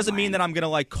 It doesn't mean that I'm gonna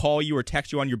like call you or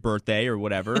text you on your birthday or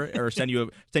whatever, or send you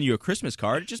a Christmas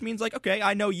card. It just means like, okay,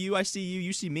 I know you, I see you,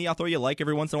 you see me. I'll throw you a like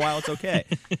every once in a while. It's okay.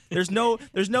 There's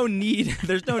no need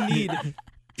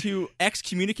to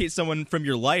excommunicate someone from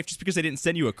your life just because they didn't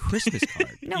send you a Christmas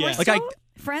card. No, we're still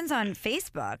friends on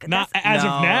Facebook. Not as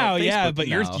of now, Facebook, but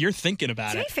you're thinking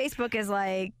about it. To me, Facebook is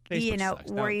like Facebook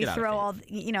sucks. where you Get out of throw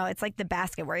Facebook. all, it's like the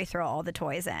basket where you throw all the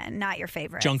toys in, not your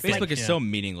favorite. Junk food. Facebook is so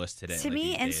meaningless today. To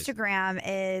me, Instagram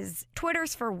is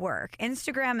Twitter's for work.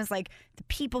 Instagram is like the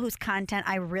people whose content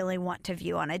I really want to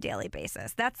view on a daily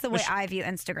basis. That's the way I view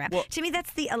Instagram. Well- to me,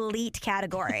 that's the elite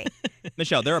category.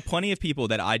 Michelle, there are plenty of people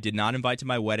that I did not invite to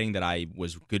my wedding that I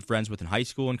was good friends with in high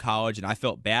school and college, and I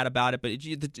felt bad about it. But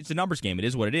it's a numbers game. It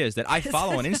is what it is. That I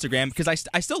follow on Instagram because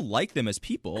I still like them as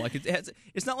people. Like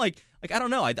it's not like I don't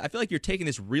know. I feel like you're taking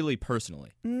this really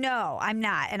personally. No, I'm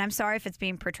not, and I'm sorry if it's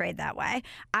being portrayed that way.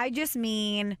 I just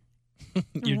mean.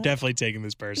 You're definitely taking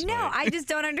this personally. No, I just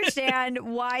don't understand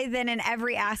why then in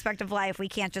every aspect of life we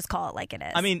can't just call it like it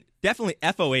is. I mean, definitely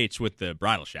FOH with the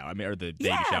bridal shower. I mean, or the baby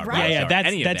shower. right. bridal shower, that's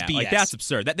any of that. BS. Like that's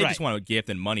absurd. They Right. just want a gift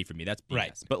and money from me. That's BS.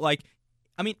 Right. But like,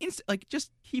 I mean,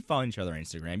 just keep following each other on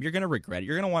Instagram. You're gonna regret it.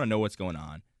 You're gonna want to know what's going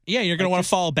on. Yeah, you're going to want to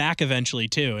follow back eventually,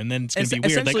 too. And then it's going to be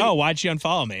weird. Like, essentially- oh, why'd she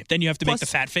unfollow me? Then you have to make Plus- the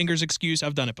fat fingers excuse.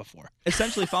 I've done it before.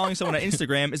 Essentially, following someone on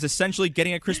Instagram is essentially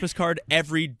getting a Christmas card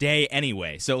every day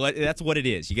anyway. So that's what it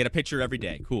is. You get a picture every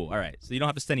day. Cool. All right. So you don't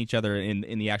have to send each other in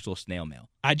the actual snail mail.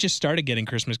 I just started getting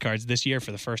Christmas cards this year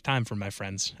for the first time from my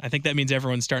friends. I think that means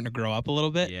everyone's starting to grow up a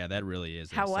little bit. Yeah, that really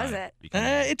is. How was it?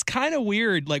 It's kind of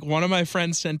weird. Like, one of my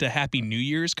friends sent a Happy New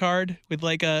Year's card with,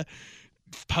 like, a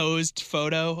posed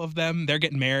photo of them. They're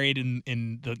getting married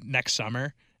in the next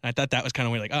summer. And I thought that was kind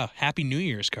of weird. Like, oh, Happy New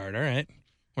Year's card. All right.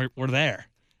 We're there.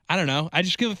 I don't know. I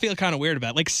just feel kind of weird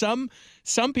about it. Like, some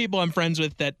people I'm friends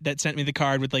with that sent me the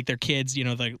card with, like, their kids,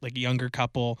 like a younger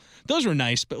couple. Those were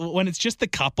nice. But when it's just the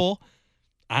couple,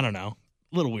 I don't know.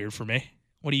 A little weird for me.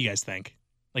 What do you guys think?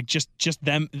 Like, just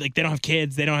them. Like, they don't have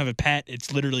kids. They don't have a pet.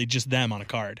 It's literally just them on a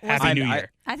card. Happy New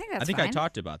Year. I think that's I think fine. I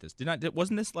talked about this.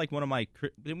 Wasn't this like one of my?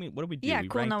 What did we do? Yeah, we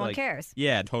cool. ranked, No one like, cares.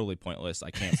 Yeah, totally pointless.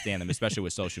 I can't stand them, especially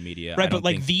with social media. Right, I don't but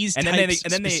like think- these and types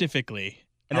then they specifically.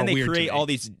 And then are they weird to create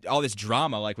me. all this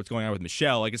drama, like what's going on with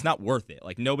Michelle. Like, it's not worth it.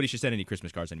 Like, nobody should send any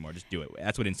Christmas cards anymore. Just do it.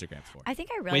 That's what Instagram's for. I think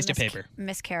I really Waste of paper.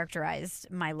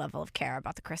 mischaracterized my level of care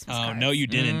about the Christmas Oh, cards. no, you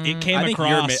didn't. It came I think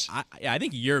across. I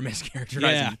think you're mischaracterizing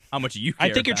Yeah. how much you care.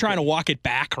 I think you're about trying to it. walk it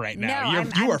back right now. No,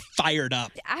 You are fired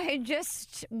up. I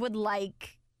just would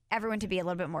like everyone to be a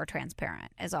little bit more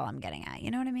transparent is all I'm getting at. You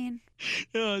know what I mean?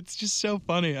 Oh, it's just so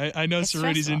funny. I know It's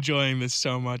Ceruti's stressful. enjoying this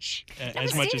so much,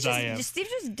 as much as I am. Steve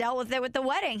just dealt with it with the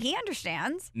wedding. He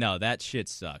understands. No, that shit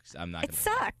sucks. I'm not It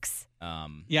gonna lie. sucks.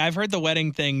 Yeah, I've heard the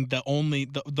wedding thing.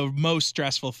 The most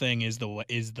stressful thing is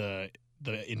the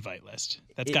invite list.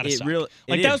 That's got to suck.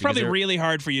 Like, that was probably really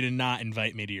hard for you to not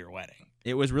invite me to your wedding.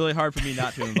 It was really hard for me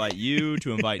not to invite you,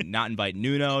 not invite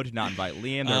Nuno, to not invite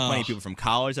Liam. There are plenty of people from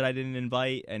college that I didn't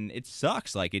invite, and it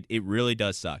sucks. Like, it really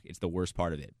does suck. It's the worst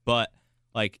part of it. But,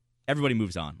 like, everybody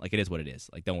moves on. Like, it is what it is.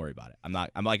 Like, don't worry about it.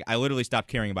 I literally stopped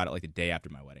caring about it, like, the day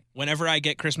after my wedding. Whenever I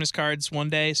get Christmas cards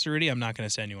one day, Ceruti, I'm not going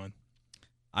to send you one.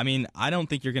 I mean, I don't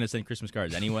think you're going to send Christmas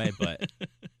cards anyway, but...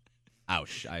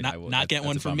 Ouch. I will. Not get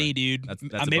one for me, dude. That's a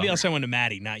Maybe bummer. I'll send one to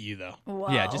Maddie, not you, though. Whoa.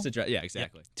 Yeah, just yeah,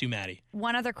 exactly. To Maddie.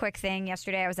 One other quick thing.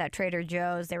 Yesterday I was at Trader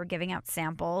Joe's. They were giving out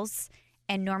samples.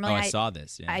 And normally I saw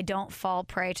this. Yeah. I don't fall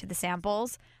prey to the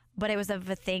samples, but it was of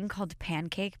a thing called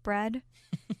pancake bread.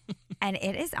 And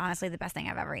it is honestly the best thing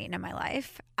I've ever eaten in my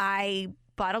life. I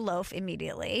bought a loaf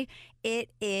immediately. It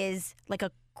is like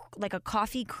a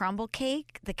coffee crumble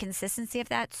cake. The consistency of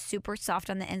that, super soft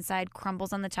on the inside,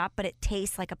 crumbles on the top, but it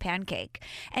tastes like a pancake.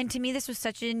 And to me, this was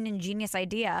such an ingenious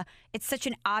idea. It's such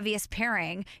an obvious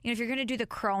pairing. If you're going to do the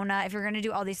Corona, if you're going to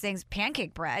do all these things,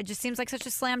 pancake bread just seems like such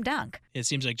a slam dunk. It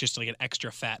seems like just like an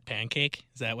extra fat pancake.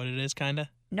 Is that what it is, kind of?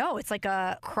 No, it's like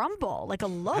a crumble, like a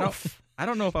loaf. I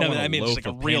don't know if I No, want but I mean, loaf it's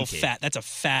like a of real pancake. fat. That's a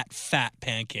fat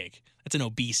pancake. That's an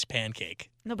obese pancake.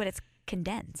 No, but it's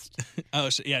condensed. Oh,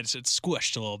 so yeah, it's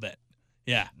squished a little bit.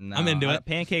 Yeah, No, I'm into it.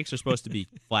 Pancakes are supposed to be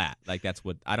flat. Like, that's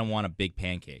what I don't want a big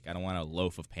pancake. I don't want a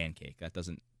loaf of pancake. That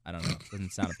doesn't. I don't know. It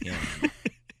doesn't sound appealing.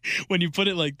 When you put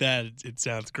it like that, it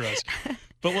sounds gross.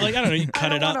 But I don't know. You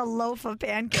cut I it don't up. want a loaf of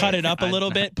pancakes. Cut it up a little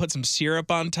bit. Put some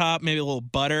syrup on top. Maybe a little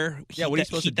butter. Yeah, what are you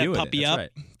supposed to heat do that with it? puppy That's up. right.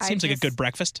 Seems like a just- good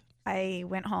breakfast. I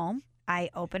went home. I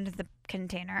opened the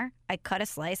container. I cut a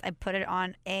slice. I put it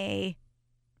on a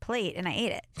plate and I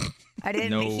ate it. I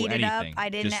didn't No heat it up. anything. I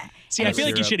didn't. Just- See, I feel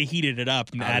like you syrup, should have heated it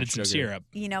up and powdered added some sugar. syrup.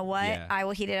 You know what? Yeah. I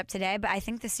will heat it up today, but I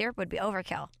think the syrup would be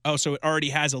overkill. Oh, so it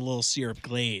already has a little syrup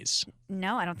glaze.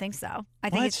 No, I don't think so. I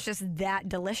think What? it's just that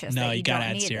delicious No, that you you gotta don't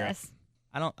add need syrup. this.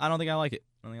 I don't think I like it.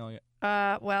 I don't think I like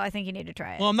it. Well, I think you need to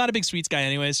try it. Well, I'm not a big sweets guy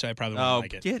anyways, so I probably won't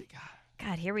like it. God.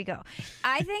 God, here we go.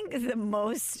 I think the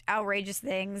most outrageous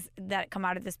things that come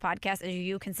out of this podcast is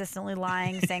you consistently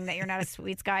lying, saying that you're not a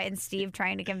sweets guy, and Steve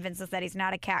trying to convince us that he's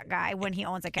not a cat guy when he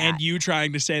owns a cat. And you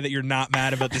trying to say that you're not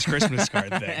mad about this Christmas card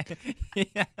thing.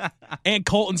 And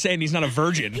Colton saying he's not a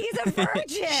virgin. He's a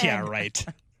virgin. Yeah, right.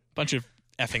 Bunch of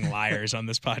effing liars on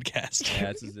this podcast.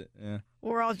 Yeah, this is it. Yeah.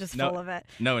 We're all just full of it.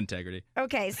 No integrity.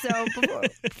 Okay, so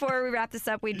before we wrap this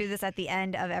up, we do this at the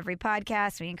end of every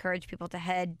podcast. We encourage people to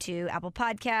head to Apple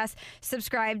Podcasts,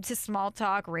 subscribe to Small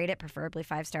Talk, rate it, preferably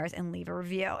 5 stars, and leave a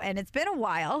review. And it's been a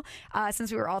while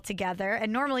since we were all together.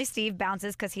 And normally Steve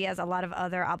bounces because he has a lot of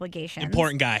other obligations.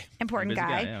 Important guy. Important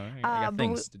guy. Yeah, I got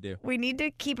things to do. We need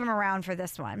to keep him around for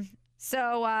this one.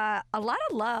 So a lot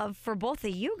of love for both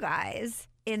of you guys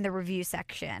in the review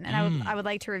section, and I would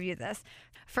like to review this.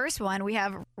 First one, we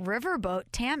have Riverboat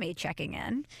Tammy checking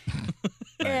in,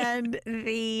 and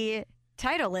the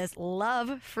title is "Love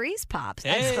FreezePops!"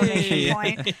 Exclamation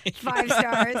point, 5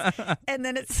 stars, and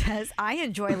then it says, "I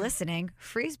enjoy listening.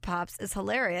 FreezePops is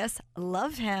hilarious.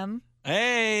 Love him."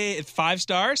 Hey, it's 5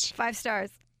 stars. 5 stars.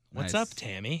 What's Nice. up,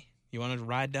 Tammy? You want to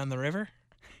ride down the river?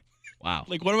 Wow.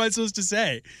 Like, what am I supposed to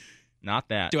say? Not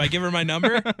that. Do I give her my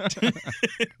number?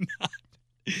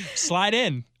 Slide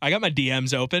in. I got my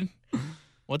DMs open.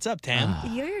 What's up,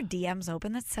 Tam? Your DMs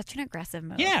open. That's such an aggressive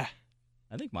move. Yeah.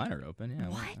 I think mine are open. Yeah.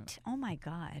 What? Oh my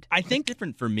God. I It's think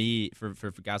different for me, for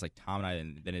guys like Tom and I,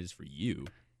 than it is for you.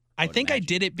 I would think I imagine.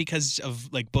 did it because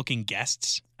of like booking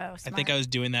guests. Oh, I smart. think I was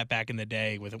doing that back in the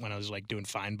day when I was like doing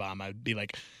Feinbaum. I would be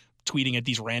like tweeting at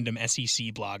these random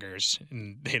SEC bloggers,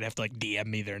 and they'd have to like DM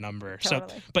me their number. Totally.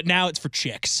 So, but now it's for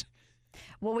chicks.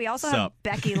 Well, we also Sup? have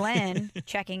Becky Lynn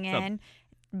checking in.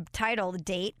 Titled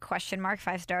 "Date?" ? 5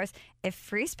 stars. If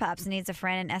FreezePops needs a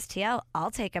friend in STL,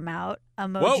 I'll take him out.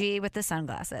 Emoji with the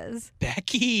sunglasses.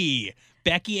 Becky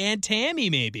and Tammy,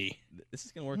 maybe. This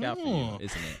is gonna work out for Oh. you,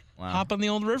 isn't it? Wow. Hop on the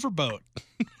old riverboat.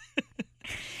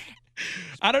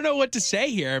 I don't know what to say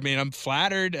here. I mean, I'm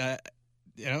flattered.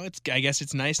 I guess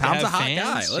it's nice Tom's to a have hot fans.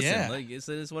 guy. Listen, yeah. like, it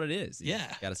is what it is. Yeah.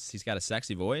 He's got a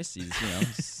sexy voice. He's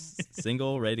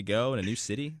single, ready to go in a new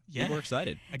city. Yeah. People are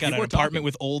excited. I got People an are apartment talking.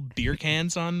 with old beer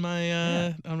cans on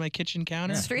my kitchen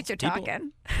counter. The streets are People-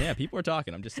 talking. Yeah, people are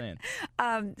talking. I'm just saying.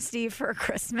 Steve, for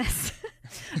Christmas,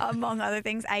 among other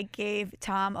things, I gave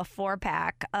Tom a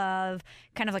 4-pack of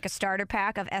kind of like a starter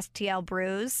pack of STL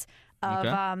brews of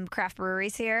Okay. craft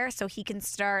breweries here, so he can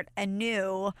start a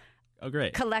new Oh,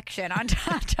 great. collection on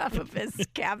top of his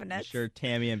cabinet. Sure,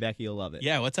 Tammy and Becky will love it.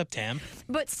 Yeah, what's up, Tam?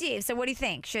 But Steve, so what do you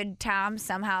think? Should Tom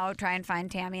somehow try and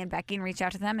find Tammy and Becky and reach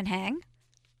out to them and hang?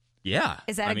 Yeah.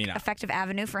 Is that I an mean, effective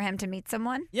avenue for him to meet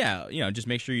someone? yeah, just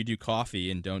make sure you do coffee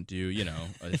and don't do,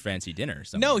 a fancy dinner.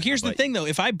 Somewhere. No, here's the But- thing, though.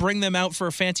 If I bring them out for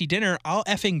a fancy dinner, I'll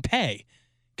effing pay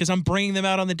because I'm bringing them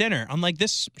out on the dinner. Unlike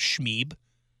this schmeeb.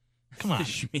 Come on.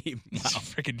 Schmeeb. Wow.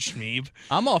 Freaking schmeeb.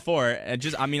 I'm all for it.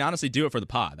 And honestly, do it for the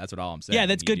pod. That's what all I'm saying. Yeah,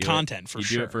 that's You good do content it, for you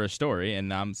sure. do it for a story,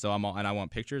 and and I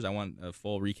want pictures. I want a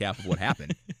full recap of what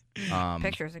happened.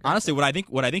 Pictures are good. Honestly, what I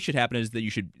think should happen is that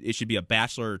it should be a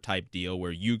bachelor type deal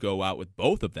where you go out with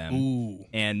both of them, Ooh.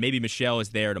 and maybe Michelle is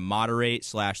there to moderate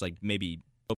 / like maybe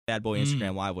bad boy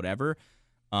Instagram Live, whatever.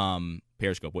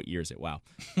 Periscope. What year is it? Wow.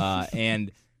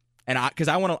 And because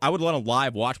I would want to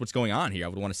live watch what's going on here. I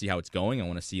would want to see how it's going. I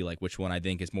want to see like which one I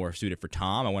think is more suited for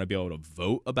Tom. I want to be able to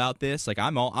vote about this. Like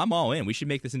I'm all in. We should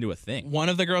make this into a thing. One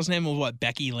of the girls' name was what?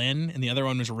 Becky Lynn, and the other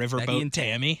one was Riverboat and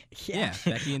Tammy. Yeah,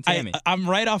 Becky and Tammy. I'm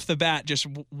right off the bat just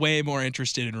way more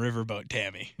interested in Riverboat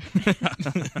Tammy.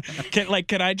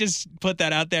 Can I just put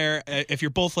that out there? If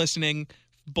you're both listening,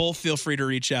 both feel free to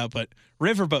reach out. But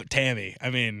Riverboat Tammy, I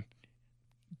mean,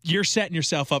 you're setting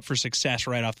yourself up for success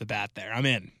right off the bat there. I'm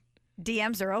in.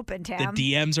 DMs are open, Tam.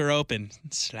 The DMs are open.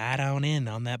 Slide on in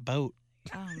on that boat.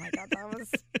 Oh my God, that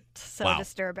was so Wow.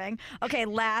 disturbing. Okay,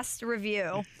 last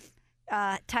review.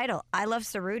 Title: I love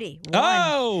Ceruti. 1.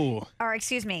 Oh! Or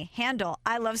excuse me, handle: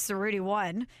 I love Ceruti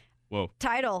 1. Whoa.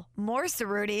 Title: More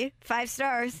Ceruti, 5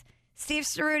 stars. Steve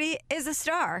Ceruti is a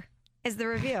star. Is the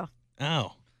review?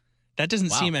 Oh. That doesn't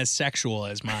Wow. seem as sexual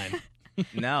as mine.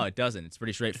 No, it doesn't. It's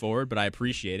pretty straightforward, but I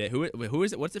appreciate it. Who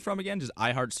is it? What's it from again? Just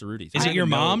I Heart Ceruti. Is it your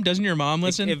mom? Doesn't your mom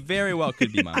listen? It very well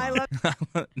could be my mom. I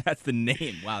love. That's the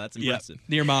name. Wow, that's Yeah. impressive.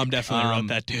 Your mom definitely wrote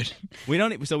that, dude. We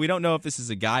don't know if this is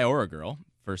a guy or a girl.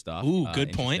 First off, Ooh,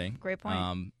 good point. interesting. Great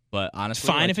point. But honestly,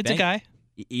 Fine like, if it's a guy.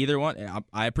 Either one,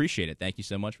 I appreciate it. Thank you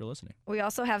so much for listening. We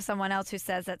also have someone else who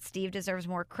says that Steve deserves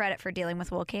more credit for dealing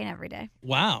with Will Kane every day.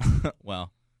 Wow.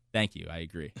 Well, thank you. I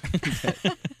agree.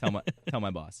 tell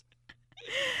my boss.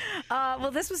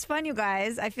 Well, this was fun, you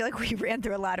guys. I feel like we ran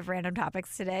through a lot of random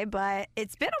topics today, but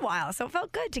it's been a while, so it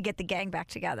felt good to get the gang back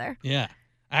together. Yeah.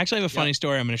 I actually have a funny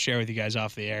story I'm going to share with you guys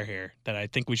off the air here that I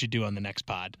think we should do on the next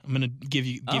pod. I'm going to give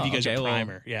you guys a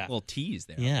primer. A little tease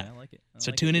there. Yeah. Okay, I like it.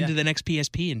 So tune into the next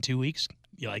PSP in 2 weeks.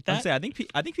 You like that? I think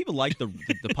people like the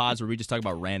pods where we just talk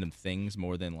about random things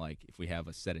more than like if we have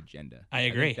a set agenda. I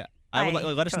agree. I would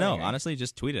let us totally know. agree. Honestly,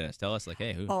 just tweet at us. Tell us like,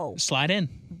 hey, who? Oh, Slide in.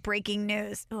 breaking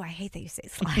news. Oh, I hate that you say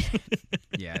slide.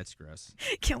 Yeah, it's gross.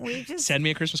 Can we just Send me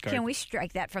a Christmas card. Can we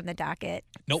strike that from the docket?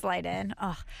 Nope. Slide in.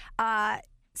 Oh.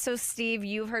 So, Steve,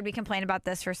 you've heard me complain about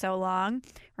this for so long.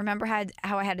 Remember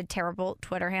how I had a terrible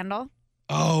Twitter handle?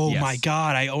 Oh, Yes. my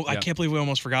God. I can't believe we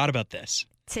almost forgot about this.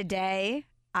 Today,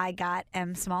 I got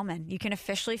M. Smallman. You can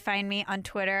officially find me on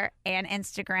Twitter and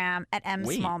Instagram at M.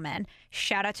 Wait. Smallman.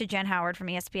 Shout out to Jen Howard from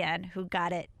ESPN who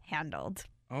got it handled.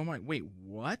 Oh my! Wait,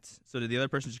 what? So did the other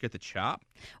person just get the chop?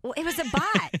 Well, it was a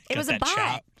bot. It Got was a that bot.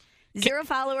 chop. 0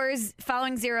 followers,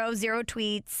 following 0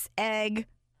 tweets, egg.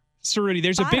 Ceruti,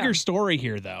 there's a Bottom. bigger story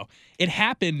here, though. It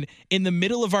happened in the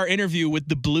middle of our interview with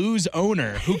the Blues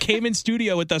owner who came in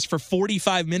studio with us for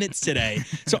 45 minutes today.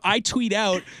 So I tweet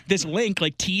out this link,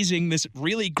 like teasing this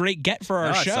really great get for our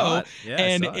I show. saw it. Yeah, I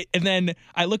and saw it. and then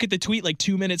I look at the tweet like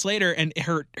 2 minutes later, and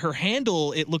her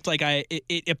handle, it looked like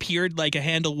it appeared like a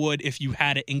handle would if you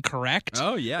had it incorrect.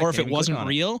 Oh, yeah, I or if can't it even click wasn't on it.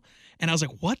 real. And I was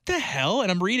like, what the hell?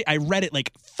 And I read it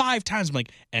like 5 times. I'm like,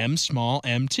 M small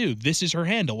M2. This is her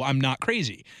handle. I'm not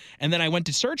crazy. And then I went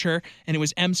to search her and it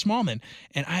was M Smallman.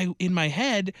 And in my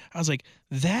head, I was like,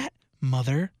 that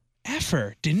mother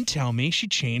effer didn't tell me she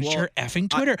changed Well, her effing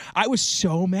Twitter. I was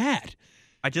so mad.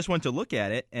 I just went to look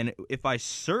at it, and if I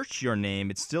search your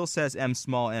name, it still says M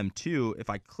small M2. If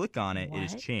I click on it, it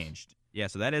is What? changed. Yeah,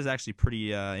 so that is actually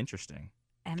pretty interesting.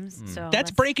 So That's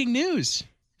let's- breaking news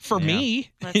for Yeah.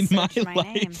 me Let's in my search my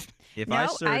life. name. If No, I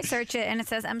search, search it and it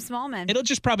says M. Smallman. It'll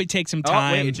just probably take some oh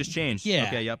time. wait, it just changed. Yeah.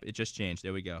 Okay, yep, it just changed.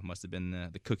 There we go. Must have been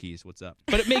the cookies. What's up?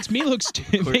 But it makes me look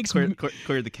stupid.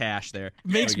 Cleared the cache there.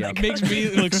 Makes There we go. makes me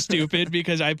look stupid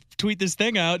because I tweet this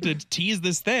thing out to tease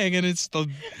this thing and it's the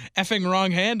effing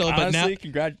wrong handle. But now, Honestly,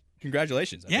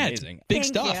 congratulations. That's yeah, it's amazing. big Thank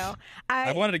stuff. you.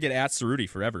 I wanted to get at Ceruti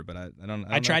forever, but I don't.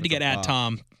 I tried to get at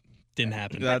Tom, didn't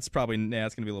happen. That's probably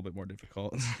it's gonna be a little bit more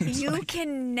difficult. You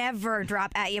can never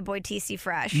drop at your boy TC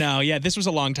Fresh. No, yeah, this was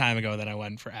a long time ago that I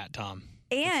went for at Tom.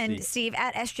 And see. Steve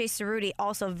at SJ Ceruti,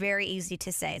 also very easy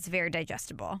to say. It's very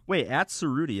digestible. Wait, at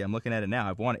Ceruti, I'm looking at it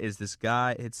now. Is this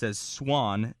guy? It says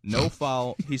Swan, no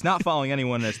follow. He's not following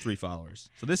anyone that has 3 followers.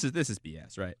 So this is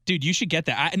BS, right? Dude, you should get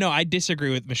that. I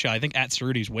disagree with Michelle. I think at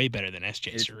Ceruti's way better than SJ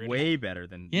It's Ceruti. way better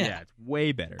than Yeah. it's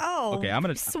way better. Oh, okay. I'm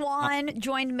gonna. Swan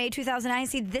joined May 2009.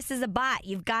 See, this is a bot.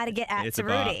 You've got to get at It's a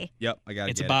bot. Ceruti. Yep, I got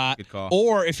it. It's a bot. Good call.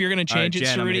 Or if you're gonna All right, change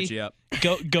Jen, I'm gonna it, hit you up.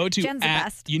 Ceruti, go to Jen's the at.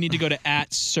 best. You need to go to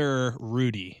at Sir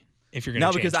Rudy if you're gonna.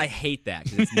 No, change because it. I hate that.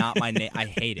 Because it's not my name. I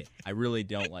hate it. I really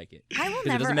don't like it. I will 'Cause it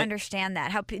never doesn't make- understand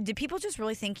that. Do people just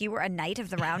really think you were a knight of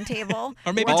the round table?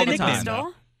 Or maybe it's a Working nickname,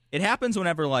 Crystal? It happens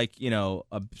whenever, like,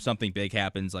 something big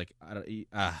happens. Like, I don't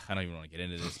even want to get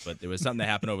into this, but there was something that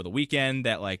happened over the weekend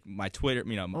that, like, my Twitter,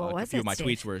 What a was few of it, my Steve?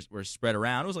 tweets were spread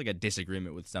around. It was like a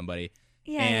disagreement with somebody.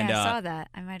 Yeah, And, I saw that.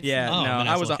 I might have yeah, seen Oh, no, I'm gonna I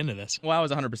have to was look into this. Well, I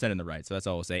was 100% in the right, so that's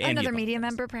all I'll say. that. And Another he media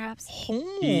apologized. member, perhaps?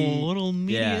 Oh, He- little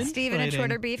media. Yeah. Steve and a infighting.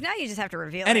 Twitter beef. Now you just have to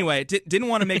reveal it. Anyway, didn't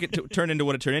want to make it turn into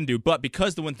what it turned into, but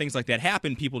because when things like that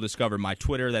happen, people discover my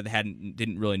Twitter that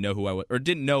didn't really know who I was, or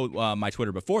didn't know my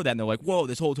Twitter before that, and they're like, "Whoa,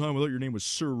 this whole time I thought your name was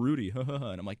Sir Rudy," and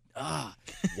I'm like,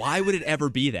 why would it ever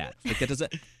be that?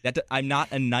 Like I'm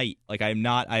not a knight. Like I am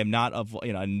not of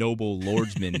a noble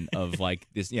lordsman of like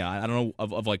this. I don't know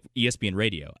of like ESPN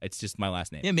radio. It's just my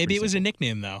last name. Yeah, maybe Pretty it was a simple.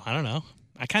 nickname though. I don't know.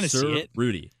 I kind of Sir see it.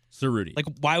 Rudy. Sir Rudy. Like,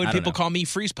 why would I don't people know. call me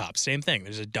FreezePops? Same thing.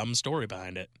 There's a dumb story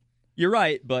behind it. You're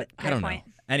right, but I Fair don't point.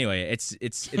 know. Anyway,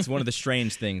 it's one of the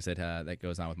strange things that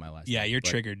goes on with my last Yeah, name. you're But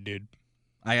triggered, dude.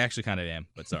 I actually kind of am,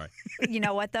 but sorry. You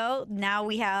know what, though? Now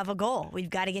we have a goal. We've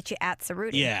got to get you at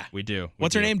Ceruti. Yeah. We do.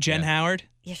 What's her name? Jen Howard?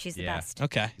 Yeah, she's the Yeah. best.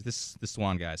 Okay. This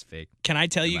Swan guy's fake. Can I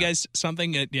tell you Come on. guys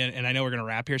something? And I know we're going to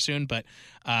wrap here soon, but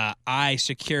I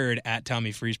secured at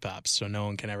Tommy FreezePops, so no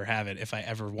one can ever have it if I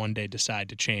ever one day decide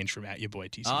to change from at your boy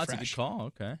TC Oh, that's a Fresh. good call.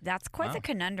 Okay. That's quite Wow. the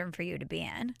conundrum for you to be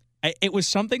in. It was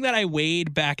something that I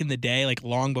weighed back in the day, like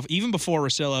long before, even before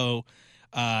Rosillo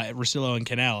and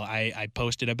Cannell. I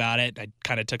posted about it. I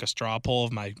kind of took a straw poll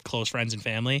of my close friends and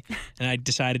family, and I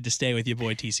decided to stay with your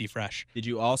boy TC Fresh. Did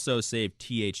you also save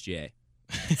THJ?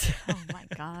 Oh, my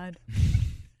God.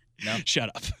 No. Shut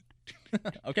up.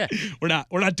 Okay. We're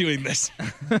not doing this.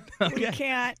 We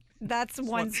can't. That's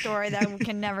one story that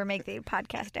can never make the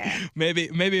podcast air.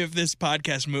 Maybe if this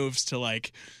podcast moves to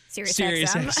like Sirius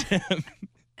Sirius XM. XM.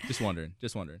 Just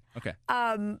wondering. Okay.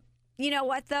 You know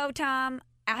what, though, Tom?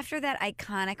 after that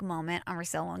iconic moment on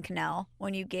Rosillo and Cannell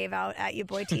when you gave out at your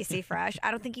boy TC Fresh,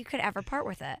 I don't think you could ever part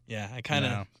with it. Yeah, I kind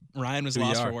of, Ryan was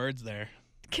lost for words there.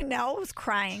 Cannell was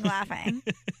crying, laughing.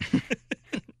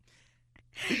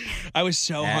 I was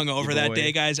so hungover that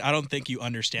day, guys. I don't think you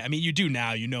understand. I mean, you do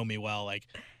now. You know me well. Like,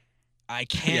 I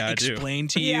can't explain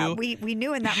to you. Yeah, we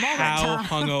knew in that moment how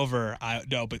hungover I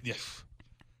no, but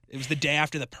it was the day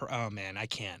after the. Oh man, I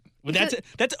can't. Well,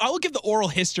 that's. I will give the oral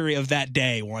history of that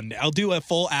day one day. I'll do a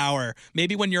full hour.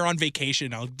 Maybe when you're on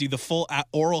vacation, I'll do the full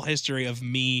oral history of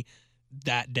me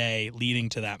that day leading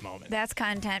to that moment. That's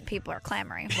content people are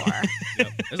clamoring for. Yep.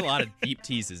 There's a lot of deep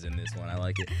teases in this one. I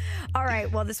like it. All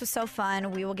right. Well, this was so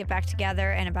fun. We will get back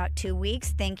together in about 2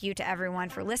 weeks. Thank you to everyone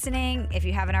for listening. If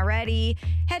you haven't already,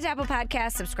 head to Apple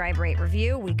Podcasts, subscribe, rate,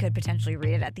 review. We could potentially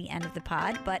read it at the end of the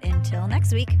pod. But until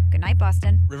next week, good night,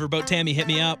 Boston. Riverboat Tammy, hit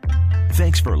me up.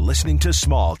 Thanks for listening to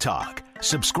Small Talk.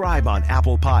 Subscribe on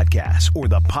Apple Podcasts or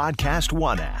the Podcast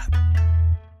One app.